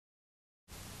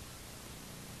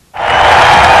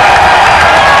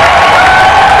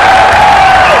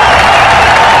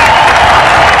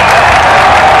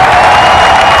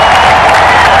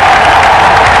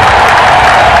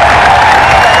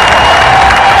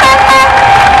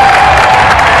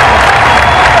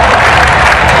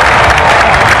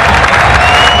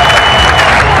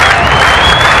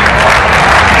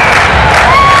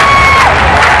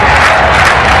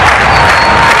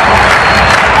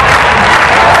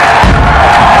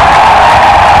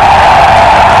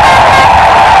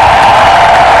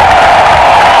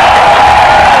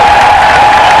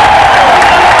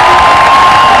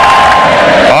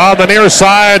the near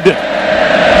side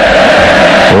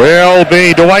will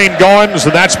be Dwayne Goins,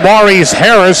 and that's Maurice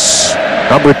Harris,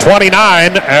 number 29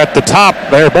 at the top.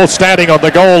 They're both standing on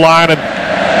the goal line, and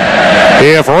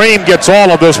if Ream gets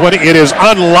all of this one, it is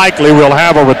unlikely we'll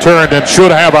have a return and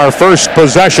should have our first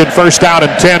possession, first down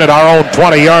and 10 at our own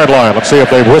 20-yard line. Let's see if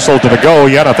they've whistled to the go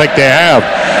yet. I think they have.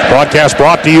 Broadcast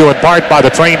brought to you in part by the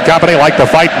Train Company. Like the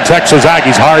fight in Texas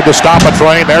Aggies, hard to stop a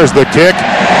train. There's the kick,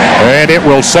 and it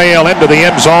will sail into the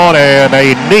end zone, and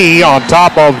a knee on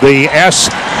top of the S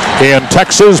in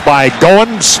Texas by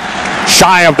Goins,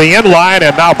 shy of the end line,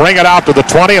 and now bring it out to the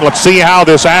 20, and let's see how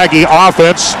this Aggie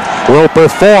offense will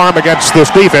perform against this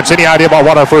defense. Any idea about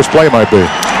what our first play might be?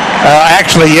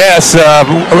 Actually, yes.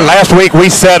 Last week we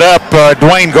set up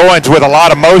Dwayne Goins with a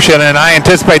lot of motion, and I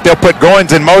anticipate they'll put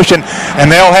Goins in motion,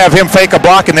 and they'll have him fake a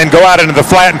block and then go out into the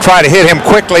flat and try to hit him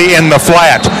quickly in the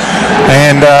flat.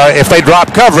 And if they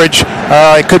drop coverage,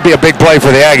 it could be a big play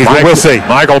for the Aggies. We'll see.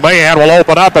 Michael Mahan will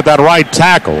open up at that right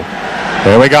tackle.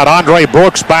 And we got Andre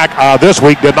Brooks back this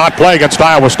week. Did not play against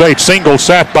Iowa State. Single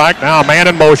setback. Now man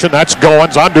in motion. That's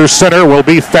Goins. Under center will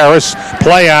be Ferris.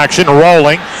 Play action.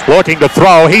 Rolling. Looking to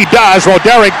throw. He does.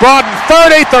 Roderick Broughton.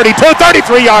 30, 32,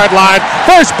 33-yard line.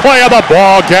 First play of the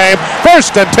ball game.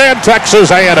 1st and 10,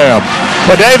 Texas A&M.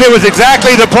 But Dave, it was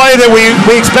exactly the play that we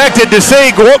expected to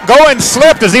see. Goins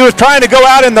slipped as he was trying to go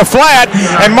out in the flat,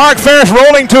 and Mark Ferris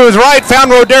rolling to his right found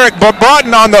Roderick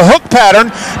Broughton on the hook pattern.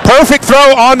 Perfect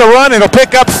throw on the run. It'll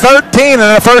pick up 13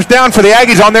 and a first down for the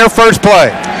Aggies on their first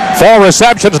play. 4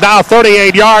 receptions, now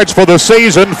 38 yards for the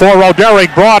season for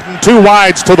Roderick Broughton. 2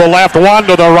 wides to the left, 1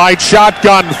 to the right.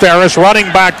 Shotgun Ferris. Running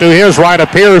back to his right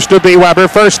appears to be Weber.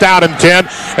 First down and 10,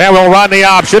 and we'll run the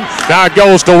option. Now it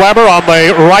goes to Weber on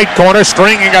the right corner,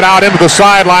 stringing it out into the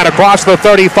sideline across the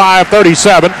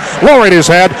 35-37. Lowered his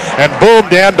head and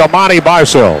boomed in to Monty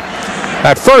Beisel.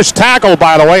 That first tackle,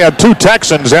 by the way, had 2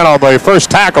 Texans in on the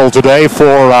first tackle today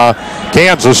for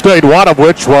Kansas State, one of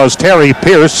which was Terry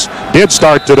Pierce. Did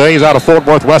start today. He's out of Fort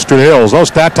Worth Western Hills.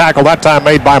 That tackle that time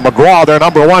made by McGraw, their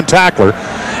number 1 tackler,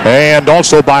 and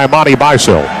also by Monty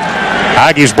Beisel.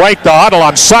 Aggies break the huddle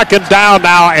on 2nd down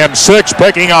now and 6,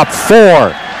 picking up 4.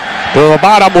 To the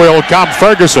bottom will come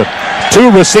Ferguson.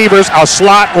 2 receivers, a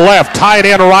slot left. Tight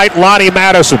end right, Lonnie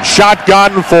Madison.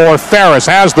 Shotgun for Ferris.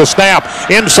 Has the snap.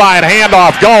 Inside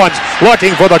handoff. Goins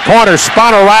looking for the corner.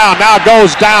 Spun around. Now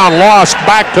goes down. Lost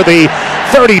back to the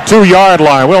 32-yard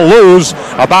line. We'll lose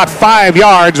about 5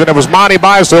 yards, and it was Monty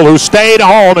Beisel who stayed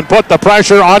home and put the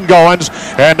pressure on Goins.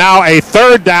 And now a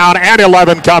 3rd down and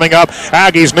 11 coming up.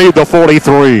 Aggies need the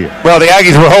 43. Well, the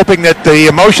Aggies were hoping that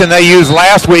the motion they used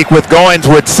last week with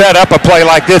Goins would set up a play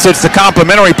like this. It's the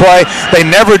complementary play. They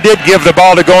never did give the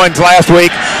ball to Goins last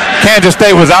week. Kansas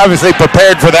State was obviously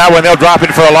prepared for that one. They'll drop it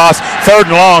for a loss.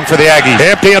 3rd and long for the Aggies.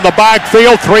 Empty in the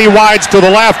backfield. 3 wides to the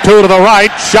left, 2 to the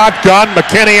right. Shotgun.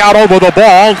 McKinney out over the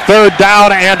ball. 3rd down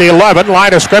and 11.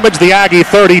 Line of scrimmage, the Aggie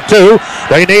 32.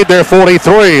 They need their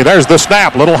 43. There's the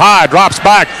snap. Little high. Drops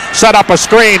back. Set up a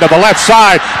screen to the left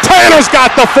side. Taylor's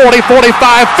got the 40, 45,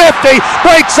 50.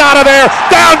 Breaks out of there.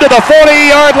 Down to the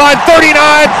 40-yard line.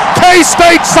 39.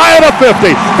 K-State side of the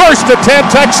 50. 1st and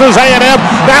 10, Texas A&M.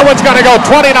 That one's going to go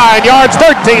 29 yards.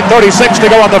 13:36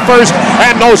 to go on the first,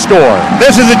 and no score.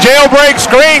 This is a jailbreak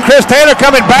screen. Chris Taylor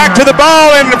coming back to the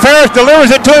ball, and Ferris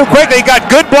delivers it to him quickly. He got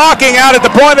good blocking out at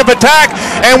the point of attack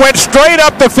and went straight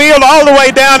up the field all the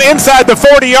way down inside the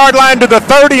 40-yard line to the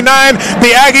 39.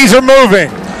 The Aggies are moving.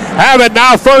 Have it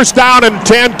now, 1st down and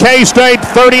 10. K-State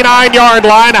 39-yard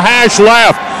line. Hash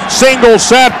left. Single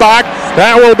setback.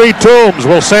 That will be Toombs.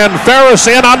 Will send Ferris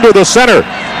in under the center.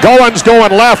 Goins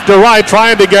going left to right,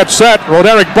 trying to get set.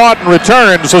 Roderick Broughton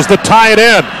returns as the tight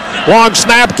end. Long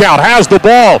snap count. Has the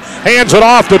ball. Hands it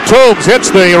off to Toombs. Hits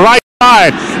the right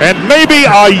side. And maybe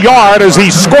a yard as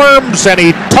he squirms and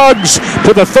he tugs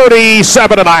to the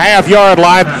 37.5-yard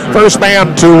line. First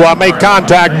man to make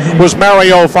contact was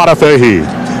Mario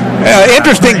Fadafehi.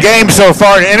 Interesting game so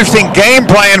far, an interesting game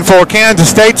plan for Kansas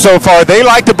State so far. They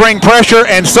like to bring pressure,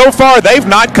 and so far they've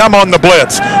not come on the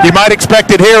blitz. You might expect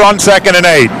it here on 2nd and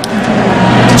 8.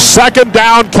 2nd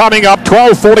down coming up,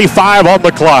 12:45 on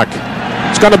the clock.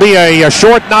 It's going to be a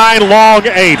short 9, long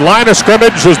 8. Line of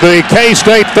scrimmage is the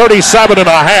K-State 37.5.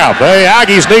 The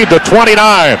Aggies need the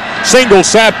 29. Single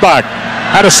setback.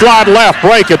 Had a slide left,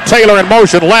 break it. Taylor in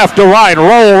motion, left to right,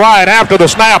 roll right after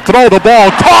the snap, throw the ball,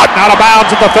 caught, out of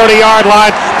bounds at the 30-yard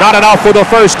line. Not enough for the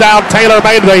first down. Taylor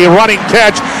made the running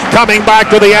catch, coming back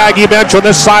to the Aggie bench on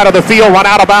this side of the field. Run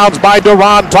out of bounds by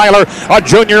Deron Tyler, a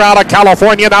junior out of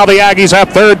California. Now the Aggies have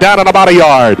third down and about a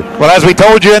yard. Well, as we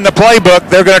told you in the playbook,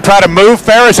 they're going to try to move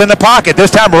Ferris in the pocket.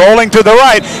 This time rolling to the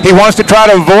right. He wants to try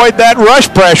to avoid that rush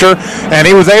pressure, and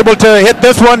he was able to hit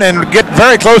this one and get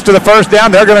very close to the first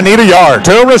down. They're going to need a yard.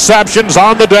 2 receptions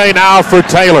on the day now for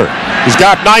Taylor. He's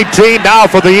got 19 now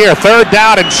for the year. Third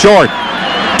down and short.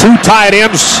 2 tight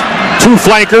ends, 2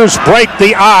 flankers, break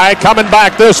the eye, coming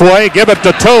back this way, give it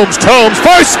to Toombs. Toombs,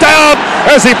 first down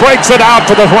as he breaks it out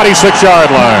to the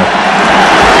 26-yard line.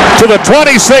 To the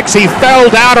 26, he fell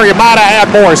down, or he might have had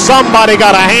more. Somebody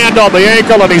got a hand on the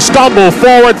ankle, and he stumbled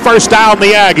forward. First down,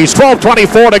 the Aggies.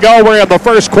 12:24 to go. We're in the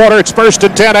first quarter. It's first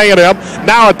and 10 A&M.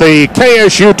 Now at the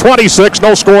KSU 26,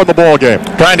 no score in the ball game.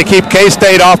 Trying to keep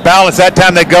K-State off balance. That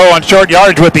time they go on short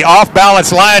yardage with the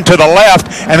off-balance line to the left,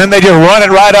 and then they just run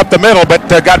it right up the middle, but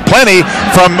got plenty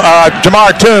from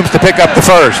Jamar Toombs to pick up the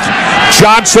first.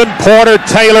 Johnson, Porter,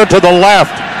 Taylor to the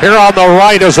left. Here on the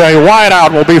right is a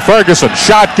wideout will be Ferguson.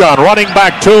 Shotgun, running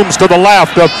back Toombs to the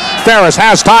left of Ferris.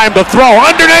 Has time to throw.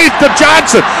 Underneath to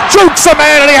Johnson. Jukes a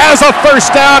man, and he has a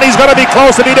first down. He's going to be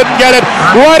close, and he didn't get it.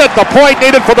 Right at the point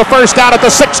needed for the first down at the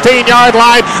 16-yard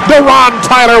line. Deron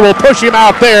Tyler will push him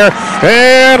out there.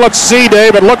 And let's see,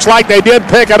 Dave. It looks like they did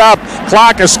pick it up.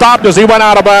 Clock is stopped as he went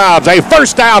out of bounds. A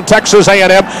first down, Texas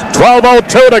A&M.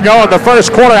 12:02 to go in the first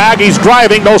quarter. Aggies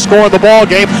driving. No score in the ball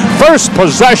game. First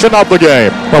possession of the game.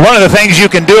 Well, one of the things you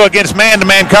can do against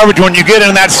man-to-man coverage when you get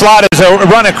in that slot is a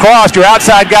run across. Your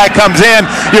outside guy comes in,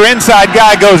 your inside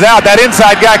guy goes out. That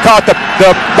inside guy caught the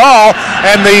ball,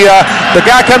 and the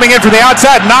guy coming in from the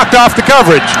outside knocked off the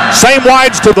coverage. Same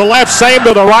wides to the left, same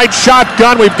to the right.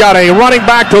 Shotgun. We've got a running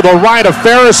back to the right of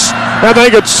Ferris. I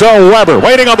think it's Weber.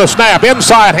 Waiting on the snap.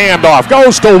 Inside handoff.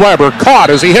 Goes to Weber.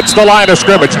 Caught as he hits the line of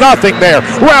scrimmage. Nothing there.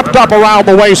 Wrapped up around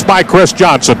the waist by Chris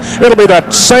Johnson. It'll be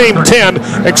that same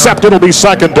 10, except it'll be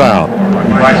second down.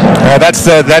 That's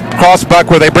that cross buck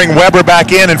where they bring Weber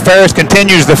back in, and Ferris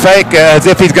continues the fake as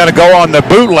if he's going to go on the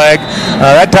bootleg.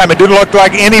 That time it didn't look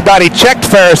like anybody checked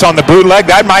Ferris on the bootleg.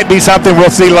 That might be something we'll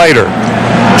see later.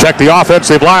 Check the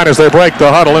offensive line as they break the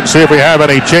huddle and see if we have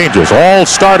any changes. All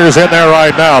starters in there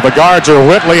right now. The guards are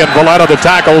Whitley and Valletta. The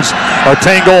tackles are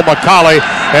Tingle, McCauley,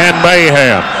 and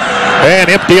Mahan.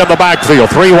 And empty in the backfield.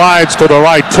 3 wides to the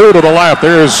right, 2 to the left.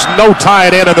 There's no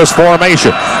tight end in this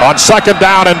formation. On second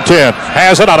down and 10.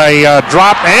 Has it on a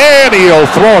drop, and he'll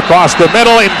throw across the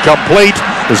middle. Incomplete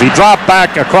as he dropped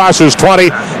back across his 20.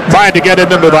 Trying to get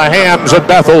it into the hands of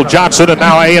Bethel Johnson, and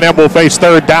now A&M will face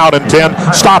third down and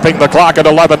 10, stopping the clock at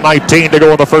 11:19 to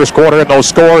go in the first quarter, and no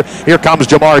score. Here comes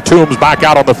Jamar Toombs back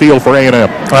out on the field for A&M.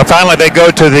 Finally, they go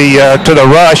to the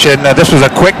rush, and this was a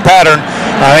quick pattern.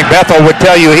 I think Bethel would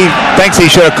tell you he thinks he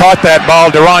should have caught that ball.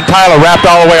 Deron Tyler wrapped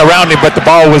all the way around him, but the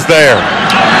ball was there.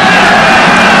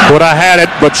 Would have had it,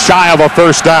 but shy of a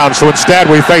first down. So instead,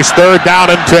 we face third down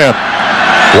and 10.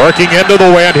 Working into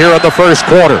the wind here in the first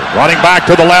quarter. Running back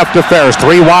to the left to Ferris.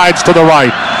 3 wides to the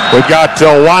right. We've got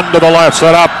 1 to the left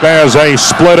set up as a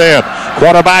split end.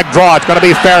 Quarterback draw. It's going to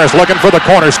be Ferris looking for the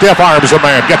corner. Stiff arms a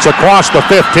man. Gets across the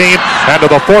 15 and to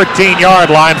the 14-yard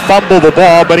line. Fumbled the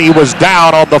ball, but he was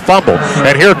down on the fumble.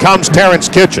 And here comes Terrence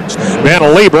Kitchens. Ben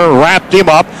Lieber wrapped him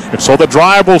up, and so the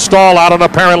drive will stall out, and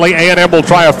apparently A&M will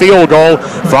try a field goal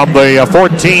from the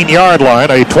 14-yard line.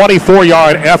 A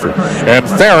 24-yard effort. And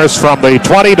Ferris from the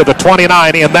 20 to the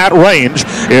 29 in that range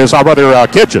is,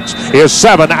 Kitchens is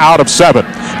 7 out of 7.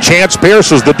 Chance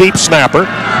Pierce is the deep snapper.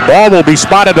 Ball will be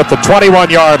spotted at the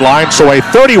 21-yard line, so a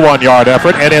 31-yard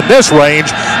effort, and in this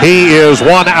range, he is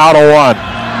 1 out of 1.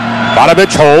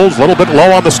 Bonovich holds, a little bit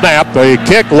low on the snap. The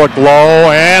kick looked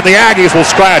low, and the Aggies will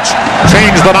scratch.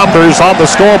 Change the numbers on the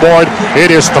scoreboard. It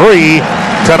is 3-0.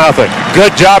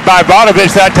 Good job by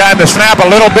Bonovich that time. The snap a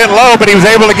little bit low, but he was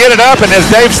able to get it up, and as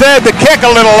Dave said, the kick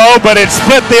a little low, but it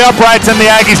split the uprights, and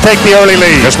the Aggies take the early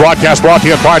lead. This broadcast brought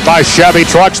to you in part by Chevy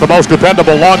Trucks, the most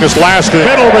dependable, longest lasting.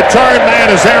 Middle return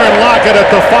man is Aaron Lockett at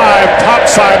the 5.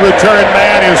 Topside return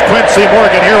man is Quincy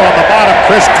Morgan. Here on the bottom,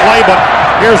 Chris Claiborne.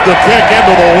 Here's the kick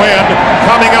into the wind.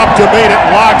 Coming up to meet it,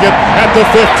 Lockett at the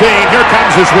 15. Here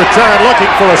comes his return,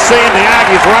 looking for a seam. The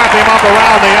Aggies wrap him up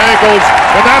around the ankles,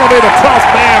 and that'll be the 12th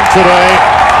man today.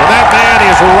 And that man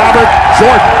is Robert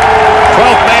Jordan.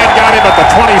 12th man got him at the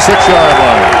 26-yard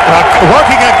line.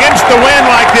 Working against the wind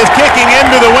like this, kicking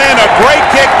into the wind, a great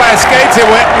kick by Skates. It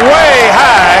went way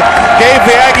high, gave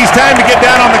the Aggies time to get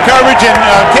down on the coverage, and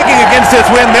kicking against this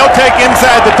wind, they'll take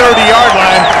inside the 30-yard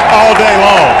line all day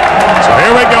long. So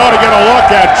here we go to get a look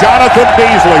at Jonathan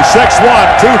Beasley, 6'1",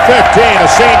 215, a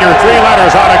senior, 3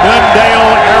 letters out of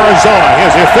Glendale, Arizona.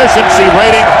 His efficiency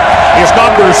rating is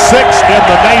number 6 in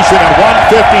the nation at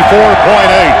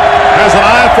 154.8. Has an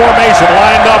I formation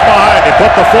lined up behind him.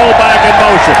 Put the fullback in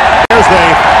motion. Here's the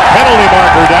penalty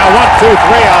marker down. 1, 2,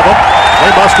 3 of them. They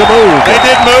must have moved. They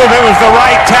did move. It was the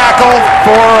right tackle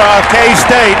for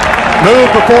K-State.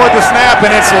 Moved before the snap, and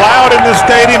it's loud in the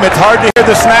stadium. It's hard to hear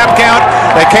the snap count.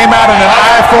 They came out in an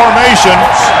I formation.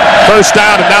 First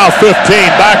down and now 15.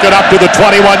 Back it up to the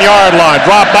 21-yard line.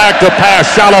 Drop back to pass.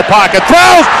 Shallow pocket.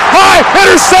 Throws. High.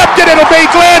 Intercepted. It'll be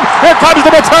Glenn. Here comes the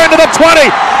return to the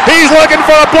 20. He's looking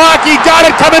for a block. He got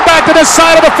it coming back to this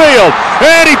side of the field.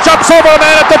 And he jumps over a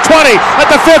man at the 20, at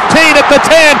the 15, at the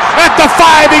 10, at the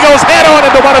 5. He goes head on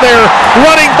into one of their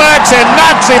running backs and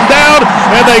knocks him down.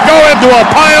 And they go into a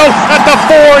pile at the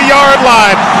 4-yard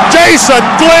line. Jason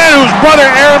Glenn, whose brother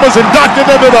Aaron was inducted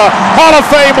into the Hall of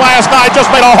Fame last night, just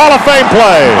made a Hall of Fame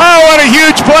play. Oh, what a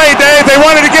huge play, Dave. They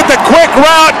wanted to get the quick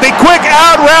route, the quick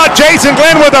out route. Jason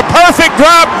Glenn with a perfect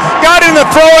drop, got in the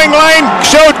throwing lane,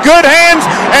 showed good hands,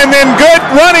 and then good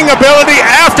running ability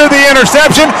after the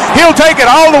interception. He'll take it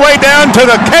all the way down to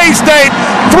the K-State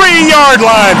 3-yard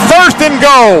line. First and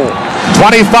goal.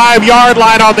 25-yard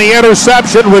line on the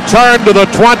interception, returned to the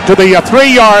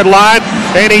 3-yard line,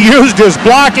 and he used his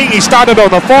blocking. He started on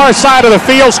the far side of the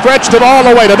field, stretched it all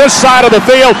the way to this side of the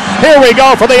field. Here we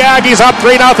go for the Aggies, up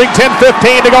 3-0,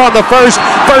 10-15 to go on the first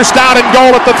down and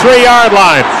goal at the 3-yard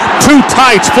line. Two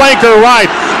tights, flanker right,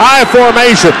 I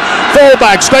formation.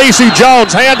 Fullback Stacy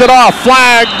Jones handed off,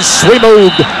 flags, we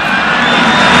moved.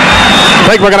 I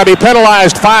think we're going to be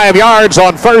penalized 5 yards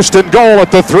on first and goal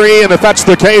at the 3, and if that's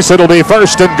the case, it'll be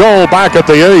first and goal back at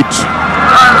the 8.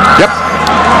 Yep.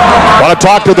 Want to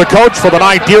talk to the coach for the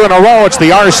 9th year in a row. It's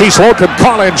the R.C. Slocum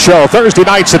call-in show, Thursday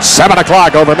nights at 7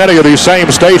 o'clock over many of these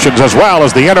same stations, as well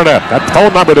as the internet. That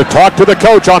phone number to talk to the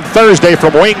coach on Thursday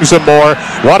from Wings and More,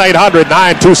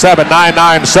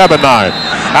 1-800-927-9979.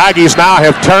 Aggies now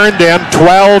have turned in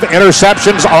 12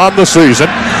 interceptions on the season,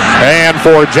 and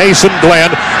for Jason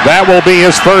Glenn, that will be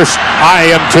his first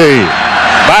INT.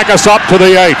 Back us up to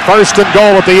the 8. First and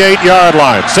goal at the 8-yard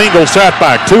line. Single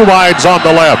setback. 2 wides on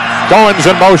the left. Goins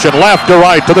in motion, left to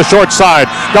right to the short side.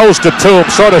 Goes to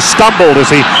Toombs. Sort of stumbled as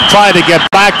he tried to get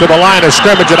back to the line of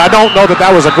scrimmage. And I don't know that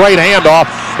that was a great handoff.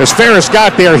 As Ferris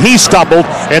got there, he stumbled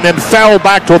and then fell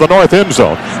back to the north end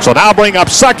zone. So now bring up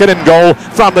second and goal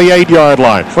from the 8-yard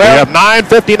line. Well, we have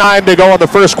 9:59 to go in the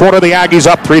first quarter. The Aggies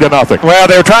up 3-0. Well,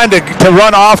 they were trying to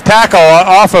run off tackle,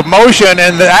 off of motion,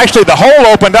 and actually the hole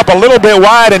opened up a little bit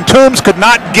wide, and Toombs could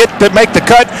not get to make the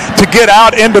cut to get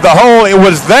out into the hole. It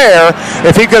was there.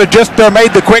 If he could have just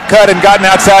made the quick cut and gotten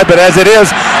outside, but as it is,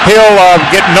 he'll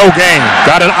get no gain.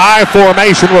 Got an I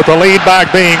formation with the lead back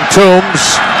being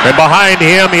Toombs, and behind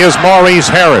him is Maurice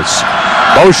Harris.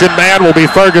 Motion man will be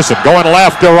Ferguson, going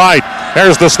left to right.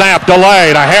 Here's the snap,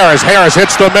 delay to Harris. Harris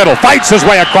hits the middle, fights his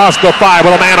way across the 5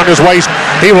 with a man on his waist.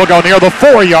 He will go near the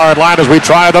 4-yard line as we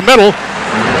try the middle.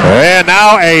 And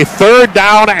now a third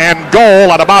down and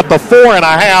goal at about the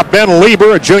 4.5. Ben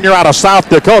Lieber, a junior out of South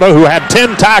Dakota, who had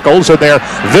 10 tackles in their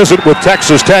visit with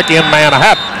Texas Tech in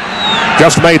Manhattan,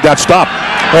 just made that stop.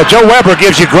 Well, Joe Weber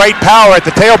gives you great power at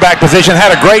the tailback position.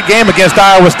 Had a great game against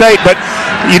Iowa State, but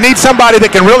you need somebody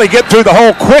that can really get through the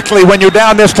hole quickly when you're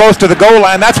down this close to the goal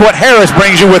line. That's what Harris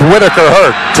brings you with Whitaker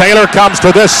hurt. Taylor comes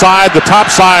to this side. The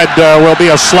top side will be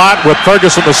a slot with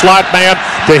Ferguson, the slot man,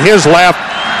 to his left.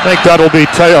 I think that'll be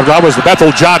Taylor. That was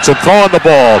Bethel Johnson throwing the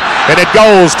ball, and it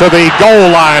goes to the goal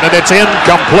line, and it's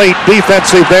incomplete.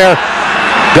 Defensive there.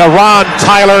 Deron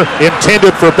Tyler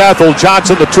intended for Bethel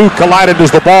Johnson. The two collided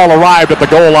as the ball arrived at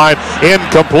the goal line.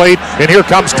 Incomplete. And here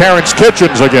comes Terrence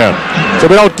Kitchens again.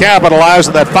 So we don't capitalize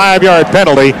on that 5-yard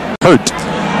penalty. Hurt.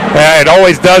 It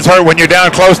always does hurt when you're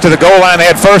down close to the goal line. They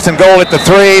had first and goal at the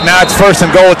 3. Now it's first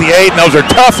and goal at the 8. And those are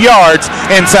tough yards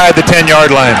inside the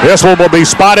 10-yard line. This one will be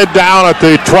spotted down at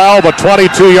the 12, a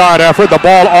 22-yard effort. The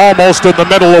ball almost in the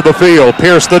middle of the field.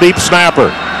 Pierce, the deep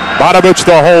snapper. Bonovich,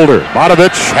 the holder.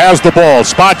 Bonovich has the ball,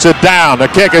 spots it down. The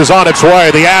kick is on its way.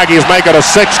 The Aggies make it a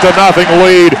 6-0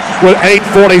 lead with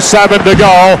 8:47 to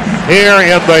go here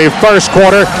in the first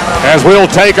quarter as we'll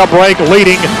take a break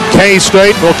leading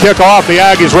K-State. We'll kick off. The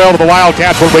Aggies rail to the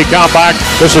Wildcats when we come back.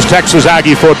 This is Texas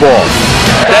Aggie football.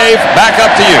 Dave, back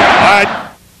up to you. All right.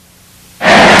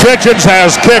 Kitchens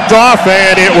has kicked off,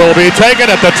 and it will be taken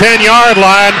at the 10-yard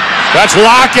line. That's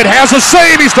Lockett, has a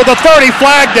save. He's to the 30,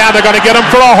 flag down. They're going to get him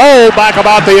for a hold back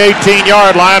about the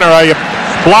 18-yard line, or a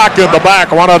block in the back,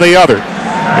 one or the other.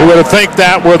 You would think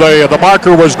that where the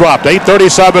marker was dropped.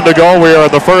 8:37 to go. We are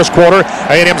in the first quarter.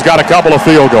 A&M's got a couple of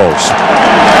field goals.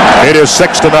 It is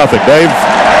 6-0, Dave.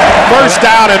 First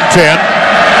down and 10.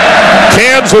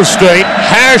 Kansas State,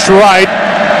 hash right.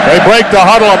 They break the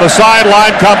huddle on the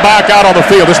sideline, come back out on the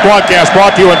field. This broadcast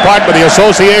brought to you in part by the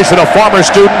Association of Former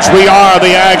Students. We are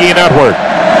the Aggie Network.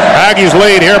 Aggies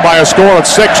lead here by a score of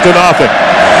 6-0.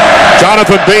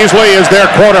 Jonathan Beasley is their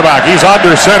quarterback. He's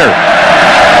under center.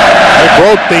 They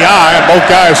broke the eye, and both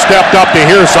guys stepped up to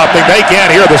hear something. They can't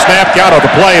hear the snap count of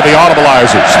the play, the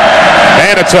audibleizers.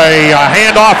 And it's a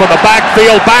handoff on the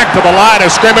backfield, back to the line of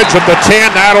scrimmage at the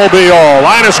 10. That'll be all.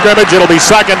 Line of scrimmage, it'll be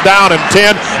second down and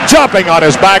 10. Jumping on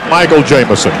his back, Michael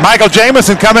Jamison. Michael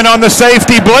Jamison coming on the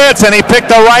safety blitz, and he picked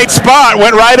the right spot.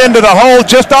 Went right into the hole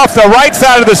just off the right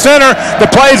side of the center. The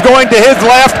play's going to his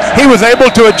left. He was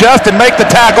able to adjust and make the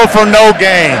tackle for no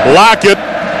gain. Lockett,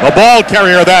 the ball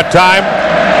carrier that time.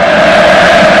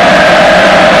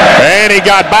 And he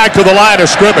got back to the line of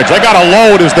scrimmage. They got a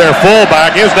load as their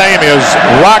fullback. His name is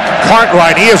Rock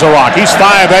Cartwright. He is a Rock. He's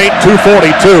 5'8",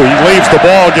 242. He leaves the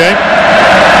ball game.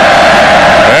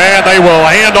 And they will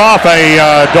hand off a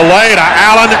delay to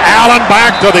Allen. Allen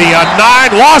back to the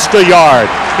 9. Lost a yard.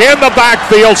 In the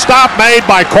backfield. Stop made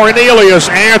by Cornelius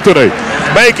Anthony.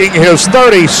 Making his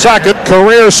 32nd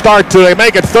career start today.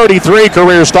 Make it 33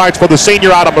 career starts for the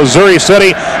senior out of Missouri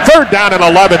City. Third down and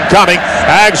 11 coming.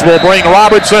 Ags will bring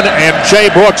Robertson and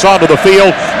Jay Brooks onto the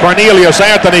field. Cornelius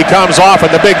Anthony comes off,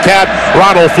 and the big cat,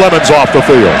 Ronald Flemons, off the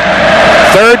field.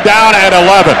 Third down and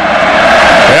 11.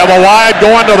 They have a wide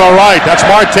going to the right. That's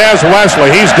Martez Wesley.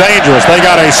 He's dangerous. They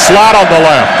got a slot on the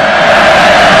left.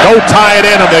 No tight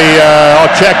end in the,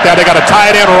 I'll check that. They got a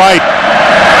tight end right.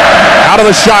 Out of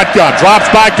the shotgun, drops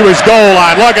back to his goal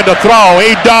line, looking to throw.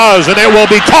 He does, and it will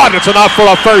be caught. It's enough for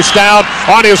a first down.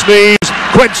 On his knees,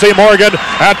 Quincy Morgan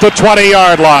at the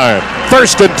 20-yard line.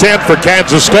 First and 10 for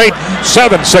Kansas State.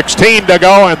 7:16 to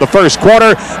go in the first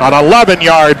quarter. An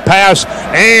 11-yard pass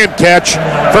and catch.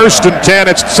 First and 10.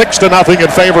 It's 6-0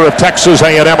 in favor of Texas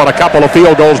A&M on a couple of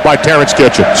field goals by Terrence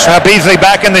Kitchens. Beasley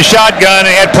back in the shotgun.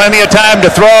 He had plenty of time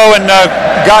to throw, and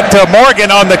got to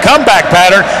Morgan on the comeback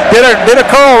pattern. Did a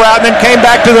curl route, and then came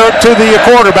back to the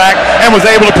quarterback and was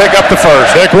able to pick up the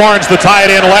first. Dick Warren's the tight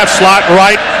end, left slot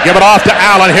right. Give it off to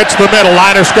Allen. Hits the middle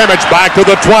line of scrimmage. Back to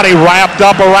the 20. Wrapped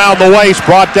up around the waist.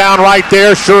 Brought down right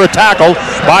there. Sure tackle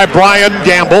by Brian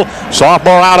Gamble,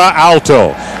 sophomore out of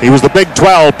Alto. He was the Big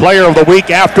 12 player of the week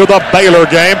after the Baylor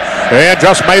game, and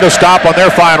just made a stop on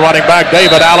their fine running back,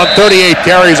 David Allen. 38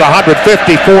 carries,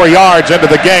 154 yards into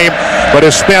the game, but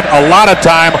has spent a lot of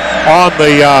time on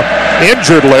the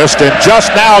injured list and just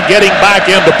now getting back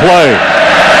into play.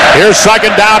 Here's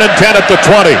second down and 10 at the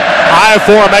 20. I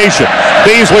formation.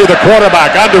 Beasley, the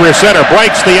quarterback, under his center,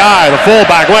 breaks the eye. The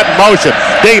fullback went in motion.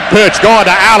 Deep pitch going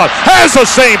to Allen. Has the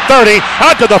same 30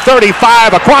 out to the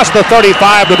 35, across the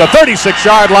 35 to the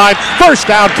 36-yard line. First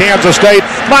down, Kansas State.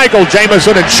 Michael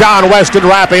Jamison and Sean Weston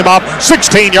wrap him up.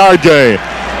 16-yard gain.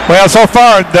 Well, so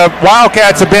far the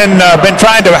Wildcats have been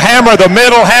trying to hammer the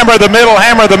middle,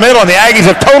 and the Aggies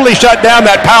have totally shut down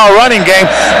that power running game.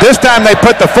 This time they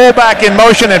put the fullback in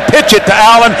motion and pitch it to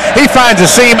Allen. He finds a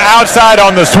seam outside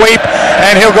on the sweep,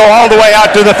 and he'll go all the way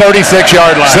out to the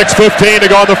 36-yard line. 6:15 to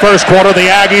go in the first quarter. The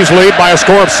Aggies lead by a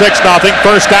score of 6-0.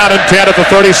 First down and 10 at the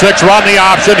 36. Run the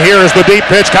option. Here is the deep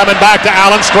pitch coming back to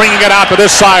Allen, stringing it out to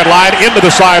this sideline. Into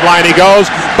the sideline he goes.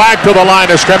 Back to the line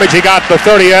of scrimmage. He got the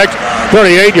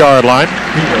 38-yard line.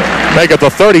 Make it the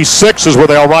 36 is where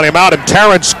they'll run him out. And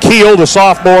Terrence Keel, the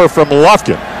sophomore from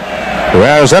Lufkin, who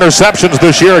has interceptions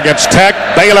this year against Tech,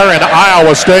 Baylor, and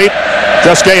Iowa State,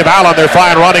 just gave Allen, their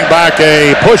fine running back,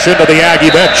 a push into the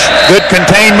Aggie bench. Good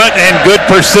containment and good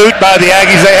pursuit by the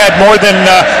Aggies. They had more than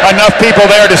enough people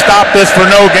there to stop this for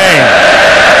no gain.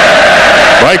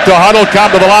 Break the huddle, come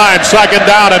to the line. Second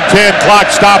down and 10. Clock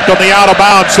stopped on the out of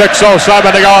bounds. 6:07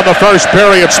 to go in the first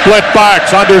period. Split backs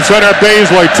under center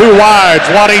Beasley. Two wides,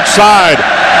 one each side.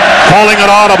 Calling an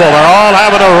audible. They're all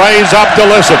having to raise up to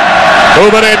listen.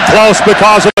 Moving in close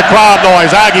because of the crowd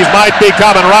noise. Aggies might be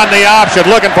coming. Run the option.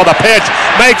 Looking for the pitch.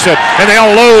 Makes it. And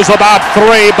they'll lose about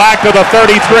 3 back to the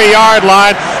 33-yard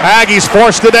line. Aggies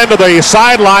forced it into the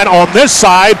sideline on this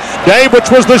side, Dave,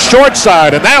 which was the short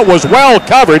side. And that was well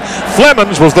covered.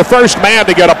 Flemons was the first man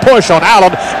to get a push on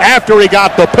Allen after he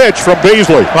got the pitch from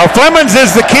Beasley. Well, Flemons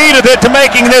is the key to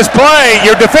making this play.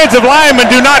 Your defensive linemen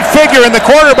do not figure in the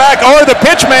quarterback or the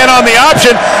pitch man on the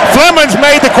option. Flemons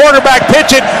made the quarterback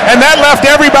pitch it, and that left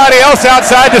everybody else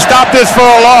outside to stop this for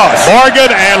a loss. Morgan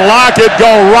and Lockett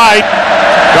go right.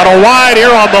 Got a wide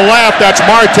here on the left. That's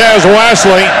Martez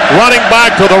Wesley. Running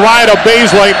back to the right of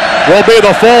Beasley will be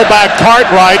the fullback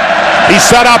Cartwright. He's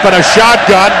set up in a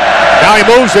shotgun. Now he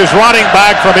moves his running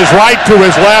back from his right to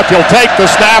his left. He'll take the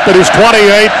snap at his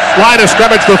 28. Line of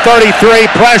scrimmage to 33.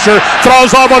 Pressure.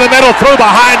 Throws over the middle. Through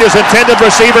behind his intended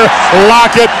receiver.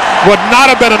 Lockett. Would not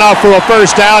have been enough for a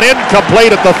first down.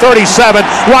 Incomplete at the 37.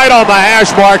 Right on the hash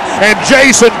mark. And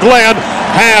Jason Glenn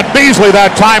had Beasley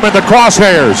that time in the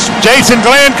crosshairs. Jason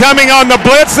Glenn coming on the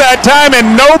blitz that time,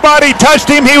 and nobody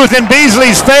touched him. He was in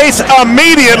Beasley's face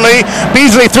immediately.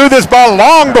 Beasley threw this ball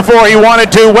long before he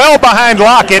wanted to, well behind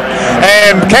Lockett,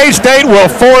 and K-State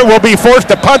will be forced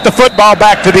to punt the football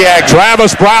back to the Aggies.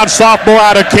 Travis Brown, sophomore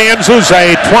out of Kansas,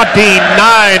 a 29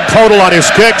 total on his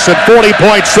kicks and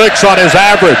 40.6 on his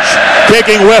average.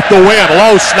 Kicking with the wind.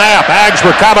 Low snap. Ags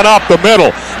were coming up the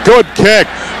middle. Good kick.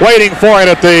 Waiting for it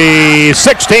at the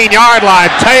 16-yard line.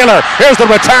 Taylor, here's the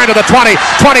return to the 20,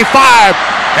 25,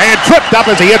 and tripped up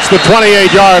as he hits the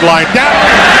 28-yard line.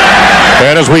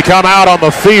 And as we come out on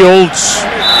the fields,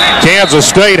 Kansas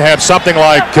State had something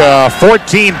like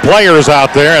 14 players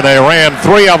out there, and they ran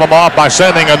 3 of them off by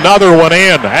sending another one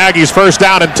in. Aggies first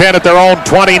down and 10 at their own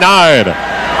 29.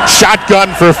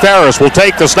 Shotgun for Ferris. Will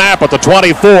take the snap at the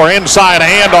 24. Inside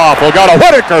handoff will go to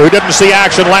Whitaker, who didn't see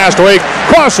action last week.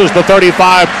 Crosses the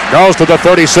 35, goes to the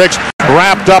 36.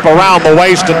 Wrapped up around the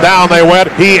waist and down they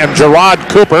went. He and Gerard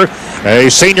Cooper, a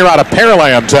senior out of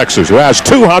Pearland, Texas, who has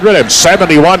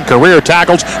 271 career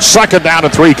tackles. Second down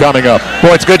and 3 coming up.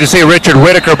 Boy, it's good to see Richard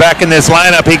Whitaker back in this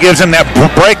lineup. He gives him that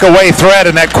breakaway threat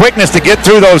and that quickness to get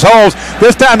through those holes.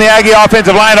 This time the Aggie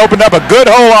offensive line opened up a good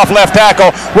hole off left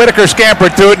tackle. Whitaker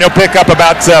scampered through it, and he'll pick up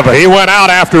about 7. He went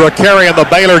out after a carry in the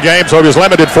Baylor game, so he was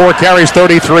limited 4 carries,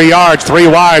 33 yards. 3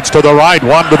 wides to the right,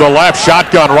 1 to the left.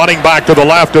 Shotgun running back to the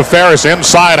left of Ferris.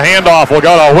 Inside handoff will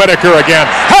go to Whitaker again.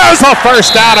 Has a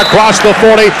first down across the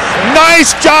 40.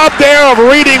 Nice job there of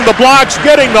reading the blocks,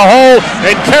 getting the hole,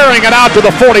 and carrying it out to the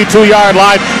 42-yard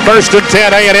line. First and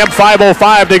 10, A&M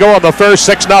 5:05 to go on the first.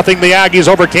 6-0 the Aggies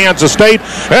over Kansas State,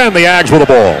 and the Ags with the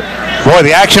ball. Boy,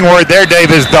 the action word there, Dave,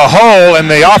 is the hole, and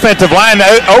the offensive line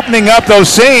opening up those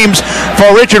seams for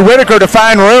Richard Whitaker to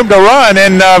find room to run.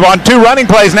 And on 2 running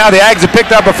plays now, the Aggies have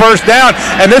picked up a first down,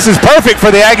 and this is perfect for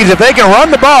the Aggies. If they can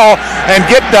run the ball and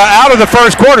get out of the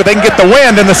first quarter, they can get the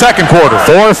wind in the second quarter.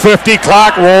 4:50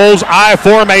 clock rolls, I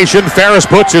formation. Ferris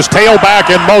puts his tail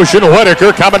back in motion.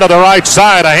 Whitaker coming to the right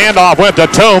side. A handoff went to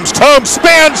Toombs. Toombs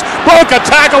spins, broke a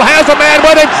tackle, has a man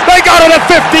with him. They go to the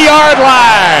 50-yard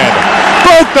line.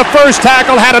 Broke the first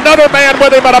tackle, had another man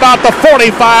with him at about the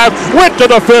 45, went to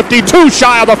the 50, 2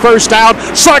 shy of the first down.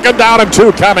 Second down and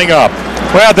 2 coming up.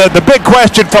 Well, the big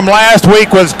question from last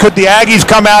week was, could the Aggies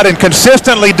come out and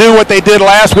consistently do what they did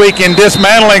last week in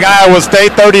dismantling Iowa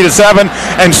State 30-7?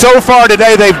 And so far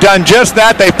today, they've done just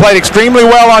that. They've played extremely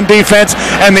well on defense,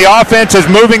 and the offense is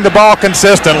moving the ball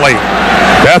consistently.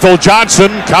 Bethel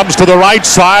Johnson comes to the right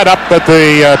side. Up at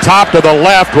the top to the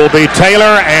left will be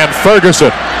Taylor and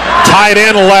Ferguson. Tight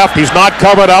end left. He's not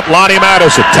covered up. Lonnie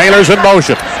Madison. Taylor's in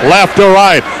motion. Left to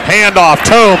right. Handoff.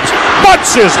 Toombs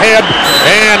butts his head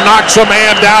and knocks a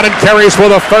man down and carries for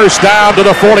the first down to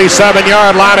the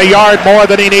 47-yard line. A yard more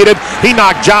than he needed. He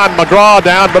knocked John McGraw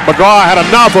down, but McGraw had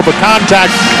enough of a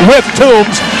contact with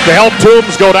Toombs to help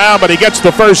Toombs go down, but he gets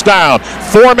the first down.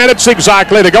 4 minutes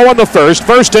exactly to go in the first.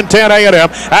 First and 10 A&M.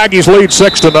 Aggies lead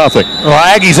 6-0.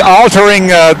 Well, Aggies altering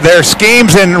their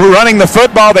schemes in running the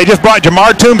football. They just brought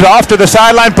Jamar Toombs off to the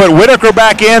sideline, put Whitaker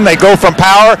back in. They go from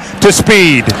power to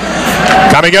speed.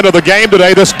 Coming into the game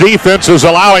today, this defense is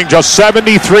allowing just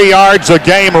 73 yards a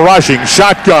game rushing.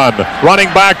 Shotgun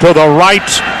running back to the right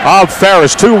of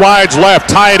Ferris. 2 wides left,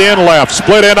 tight end left,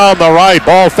 split in on the right.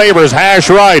 Ball favors hash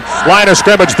right. Line of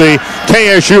scrimmage, the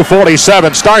KSU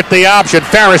 47. Start the option.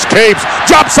 Ferris keeps,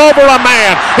 jumps over a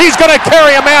man. He's going to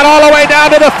carry a man all the way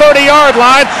down to the 30-yard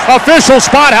line. Official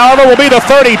spot, however, will be the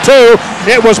 32.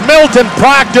 It was Milton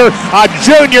Proctor, a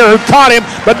junior, who caught him,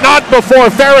 but not before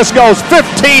Ferris goes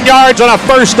 15 yards on a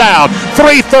first down.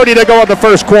 3:30 to go in the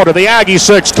first quarter. The Aggies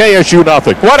 6, KSU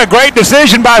nothing. What a great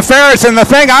decision by Ferris, and the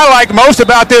thing I like most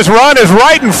about this run is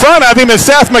right in front of him is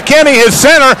Seth McKinney, his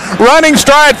center, running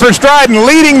stride for stride and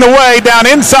leading the way down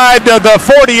inside the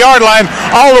 40-yard line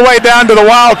all the way down to the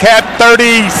Wildcat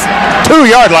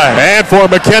 32-yard line. And for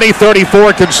McKinney,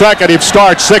 34 consecutive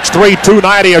starts, 6'3",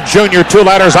 290, a junior, 2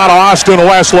 letters out of Austin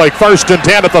Westlake. First and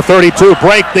 10 at the 32,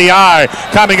 break the eye.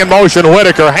 Coming in motion,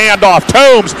 Whitaker, handoff,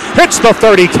 Toombs, hits the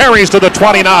 30, carries to the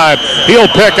 29. He'll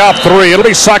pick up 3. It'll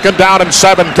be second down and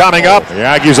 7 coming up. The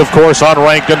Aggies, of course,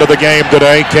 unranked into the game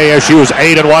today. KSU is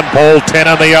 8 in one poll, 10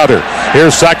 in the other.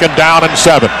 Here's second down and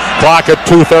 7. Clock at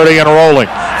 2:30 and rolling.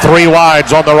 3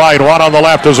 wides on the right, 1 on the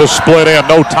left is a split in.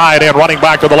 No tight end. Running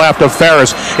back to the left of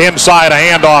Ferris. Inside, a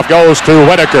handoff goes to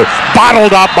Whitaker.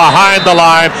 Bottled up behind the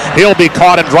line. He'll be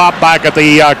caught and dropped back at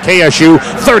the KSU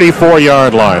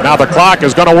 34-yard line. Now the clock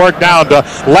is going to work down to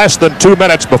less than 2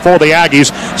 minutes before the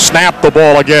Aggies snap the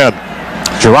ball again.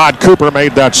 Gerard Cooper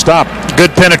made that stop.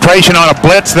 Good penetration on a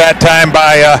blitz that time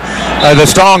by the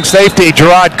strong safety,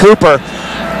 Gerard Cooper.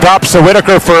 Drops to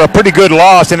Whitaker for a pretty good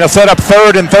loss, and he'll set up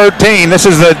 3rd and 13. This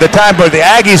is the time where the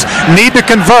Aggies need to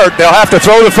convert. They'll have to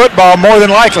throw the football more than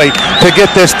likely to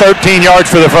get this 13 yards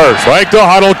for the first. Break the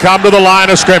huddle, come to the line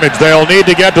of scrimmage. They'll need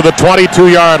to get to the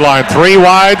 22-yard line. 3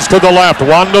 wides to the left,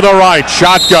 1 to the right.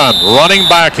 Shotgun, running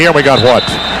back here. We got what?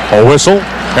 A whistle?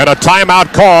 And a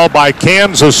timeout call by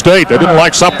Kansas State. They didn't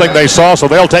like something they saw, so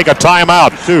they'll take a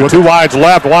timeout. 2 wides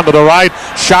left, 1 to the right.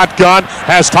 Shotgun,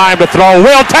 has time to throw.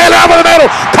 Will Taylor over the middle.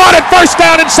 Caught it, first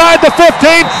down inside the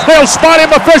 15. They'll spot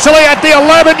him officially at the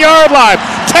 11-yard line.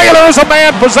 Taylor is a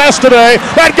man possessed today.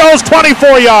 That goes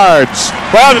 24 yards.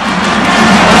 Well,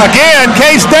 again,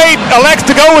 K-State elects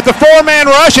to go with the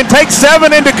 4-man rush and takes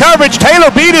 7 into coverage.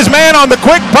 Taylor beat his man on the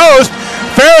quick post.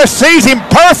 Ferris sees him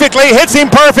perfectly, hits him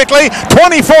perfectly,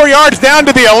 24 yards down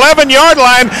to the 11-yard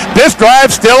line. This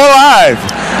drive's still alive.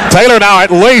 Taylor now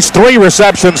at least 3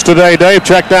 receptions today. Dave,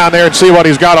 check down there and see what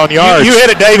he's got on yards. You hit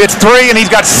it, Dave. It's 3, and he's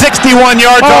got 61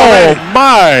 yards already. Oh,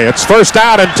 my. It's first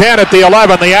down and 10 at the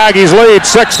 11. The Aggies lead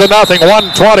 6-0,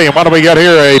 1:20. And what do we get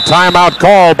here? A timeout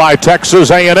call by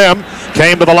Texas A&M.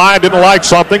 Came to the line, didn't like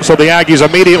something, so the Aggies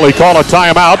immediately call a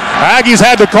timeout. Aggies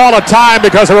had to call a time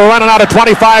because they were running out of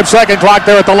 25-second clock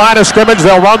there at the line of scrimmage.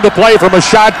 They'll run the play from a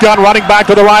shotgun, running back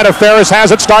to the right of Ferris.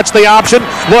 Has it, starts the option.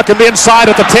 Looking inside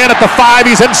at the 10, at the 5.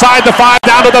 He's inside the 5,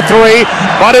 down to the 3.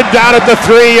 Butted down at the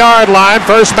 3-yard line.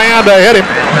 First man to hit him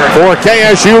for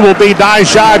KSU will be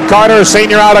Dyshad Carter, a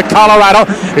senior out of Colorado.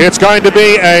 It's going to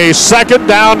be a second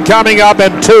down coming up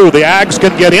and 2. The Ags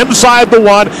can get inside the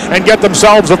 1 and get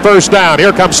themselves a first down.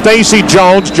 Here comes Stacy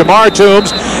Jones, Jamar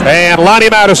Toombs, and Lonnie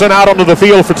Madison out onto the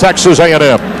field for Texas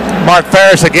A&M. Mark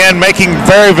Ferris again making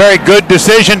very, very good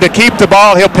decision to keep the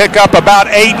ball. He'll pick up about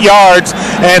 8 yards,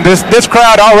 and this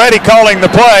crowd already calling the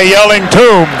play, yelling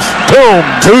Toombs,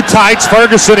 Toombs. 2 tights.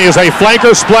 Ferguson is a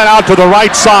flanker split out to the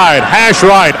right side. Hash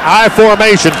right, I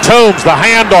formation. Toombs, the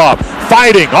handoff,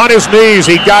 fighting on his knees.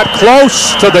 He got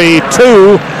close to the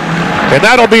 2. And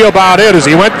that'll be about it as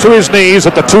he went to his knees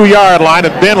at the 2-yard line,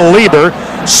 and Ben Lieber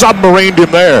submarined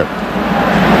him there.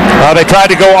 They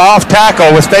tried to go off tackle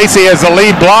with Stacy as the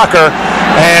lead blocker,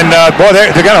 and boy,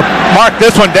 they're going to mark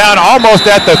this one down almost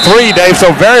at the 3, Dave,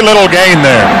 so very little gain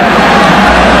there.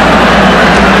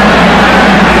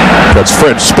 That's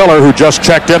Fred Spiller, who just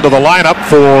checked into the lineup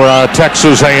for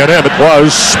Texas A&M. It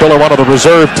was Spiller, one of the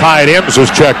reserve tight ends,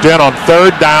 was checked in on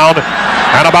 3rd down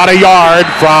and about a yard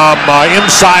from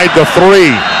inside the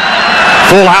 3.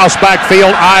 Full house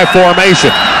backfield, I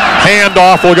formation.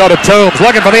 Handoff will go to Toombs,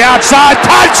 looking for the outside.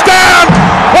 Touchdown!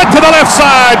 Went to the left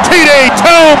side. TD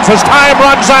Toombs as time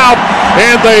runs out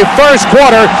in the first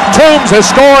quarter. Toombs has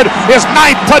scored his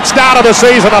 9th touchdown of the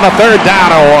season on a 3rd down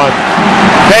and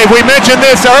 1. Dave, we mentioned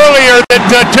this earlier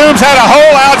that Toombs had a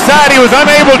hole outside. He was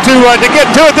unable to get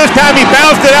to it. This time he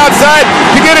bounced it outside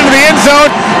to get into the end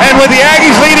zone. And with the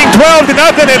Aggies leading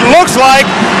 12-0, it looks like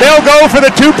they'll go for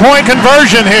the 2-point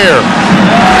conversion here.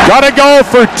 Got to go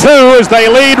for 2 as they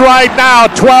lead right now,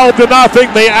 12-0.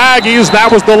 The Aggies,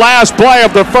 that was the last play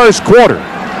of the first quarter.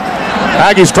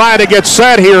 Aggies trying to get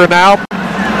set here now.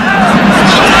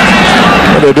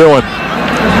 What are they doing?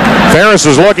 Ferris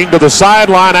is looking to the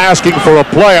sideline asking for a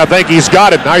play. I think he's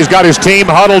got it. Now he's got his team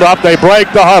huddled up. They break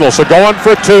the huddle. So going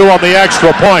for 2 on the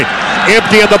extra point.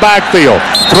 Empty in the backfield.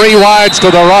 3 wides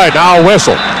to the right. Now a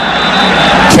whistle.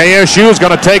 KSU is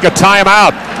going to take a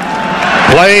timeout.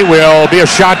 Play will be a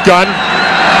shotgun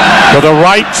to the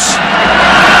right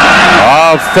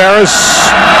of Ferris.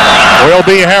 Will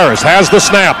be Harris. Has the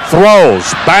snap. Throws.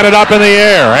 Batted up in the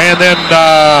air. And then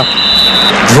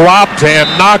dropped and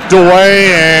knocked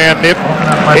away. And it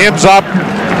ends up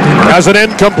as an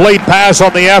incomplete pass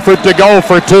on the effort to go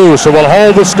for 2. So we'll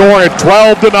hold the score at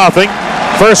 12-0.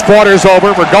 First quarter's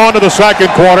over. We're going to the second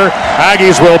quarter.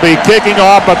 Aggies will be kicking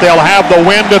off, but they'll have the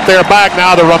wind at their back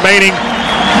now. The remaining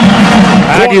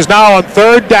Aggies now on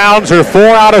 3rd downs are 4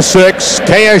 out of 6.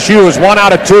 KSU is 1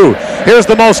 out of 2. Here's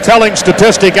the most telling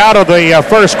statistic out of the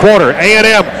first quarter.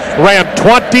 A&M ran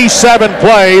 27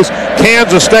 plays.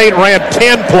 Kansas State ran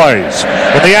 10 plays.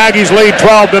 And the Aggies lead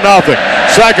 12-0.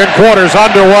 Second quarter's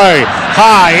underway.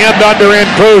 high, end under end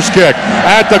cruise kick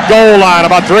at the goal line,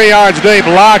 about 3 yards deep.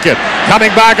 Lockett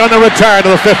coming back on the return to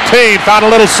the 15, found a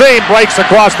little seam, breaks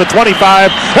across the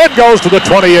 25, and goes to the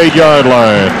 28-yard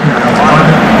line.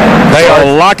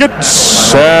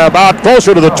 Lockett's about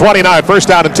closer to the 29, first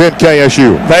down and 10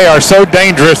 KSU. They are so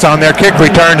dangerous on their kick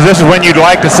returns. This is when you'd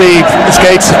like to see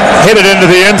Skates hit it into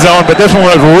the end zone, but this one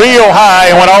was real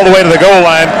high and went all the way to the goal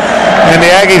line. And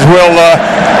the Aggies will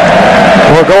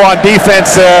go on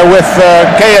defense with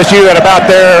KSU at about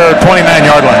their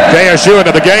 29-yard line. KSU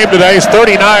into the game today is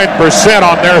 39%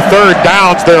 on their third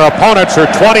downs. Their opponents are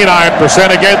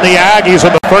 29%. Again, the Aggies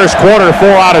in the first quarter, 4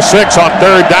 out of 6 on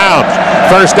third downs.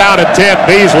 First down and 10.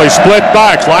 Beasley split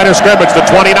backs. Line of scrimmage to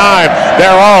 29.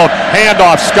 Their own.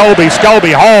 Handoff. Scobie.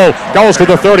 Hole goes to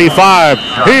the 35.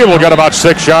 He will get about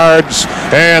 6 yards.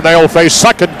 And they'll face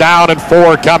second down and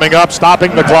 4 coming up.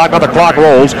 Stopping the clock. Now the clock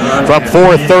rolls from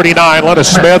 4:39.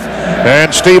 Lennis Smith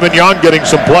and Stephen Young getting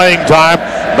some playing time.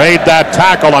 Made that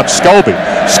tackle on Scobie.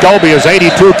 Scobie is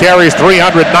 82 carries,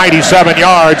 397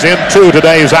 yards into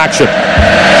today's action.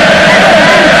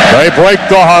 They break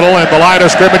the huddle and the line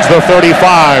of scrimmage the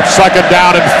 35. Second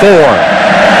down and 4.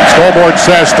 Scoreboard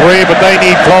says 3, but they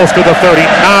need close to the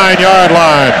 39-yard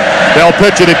line. They'll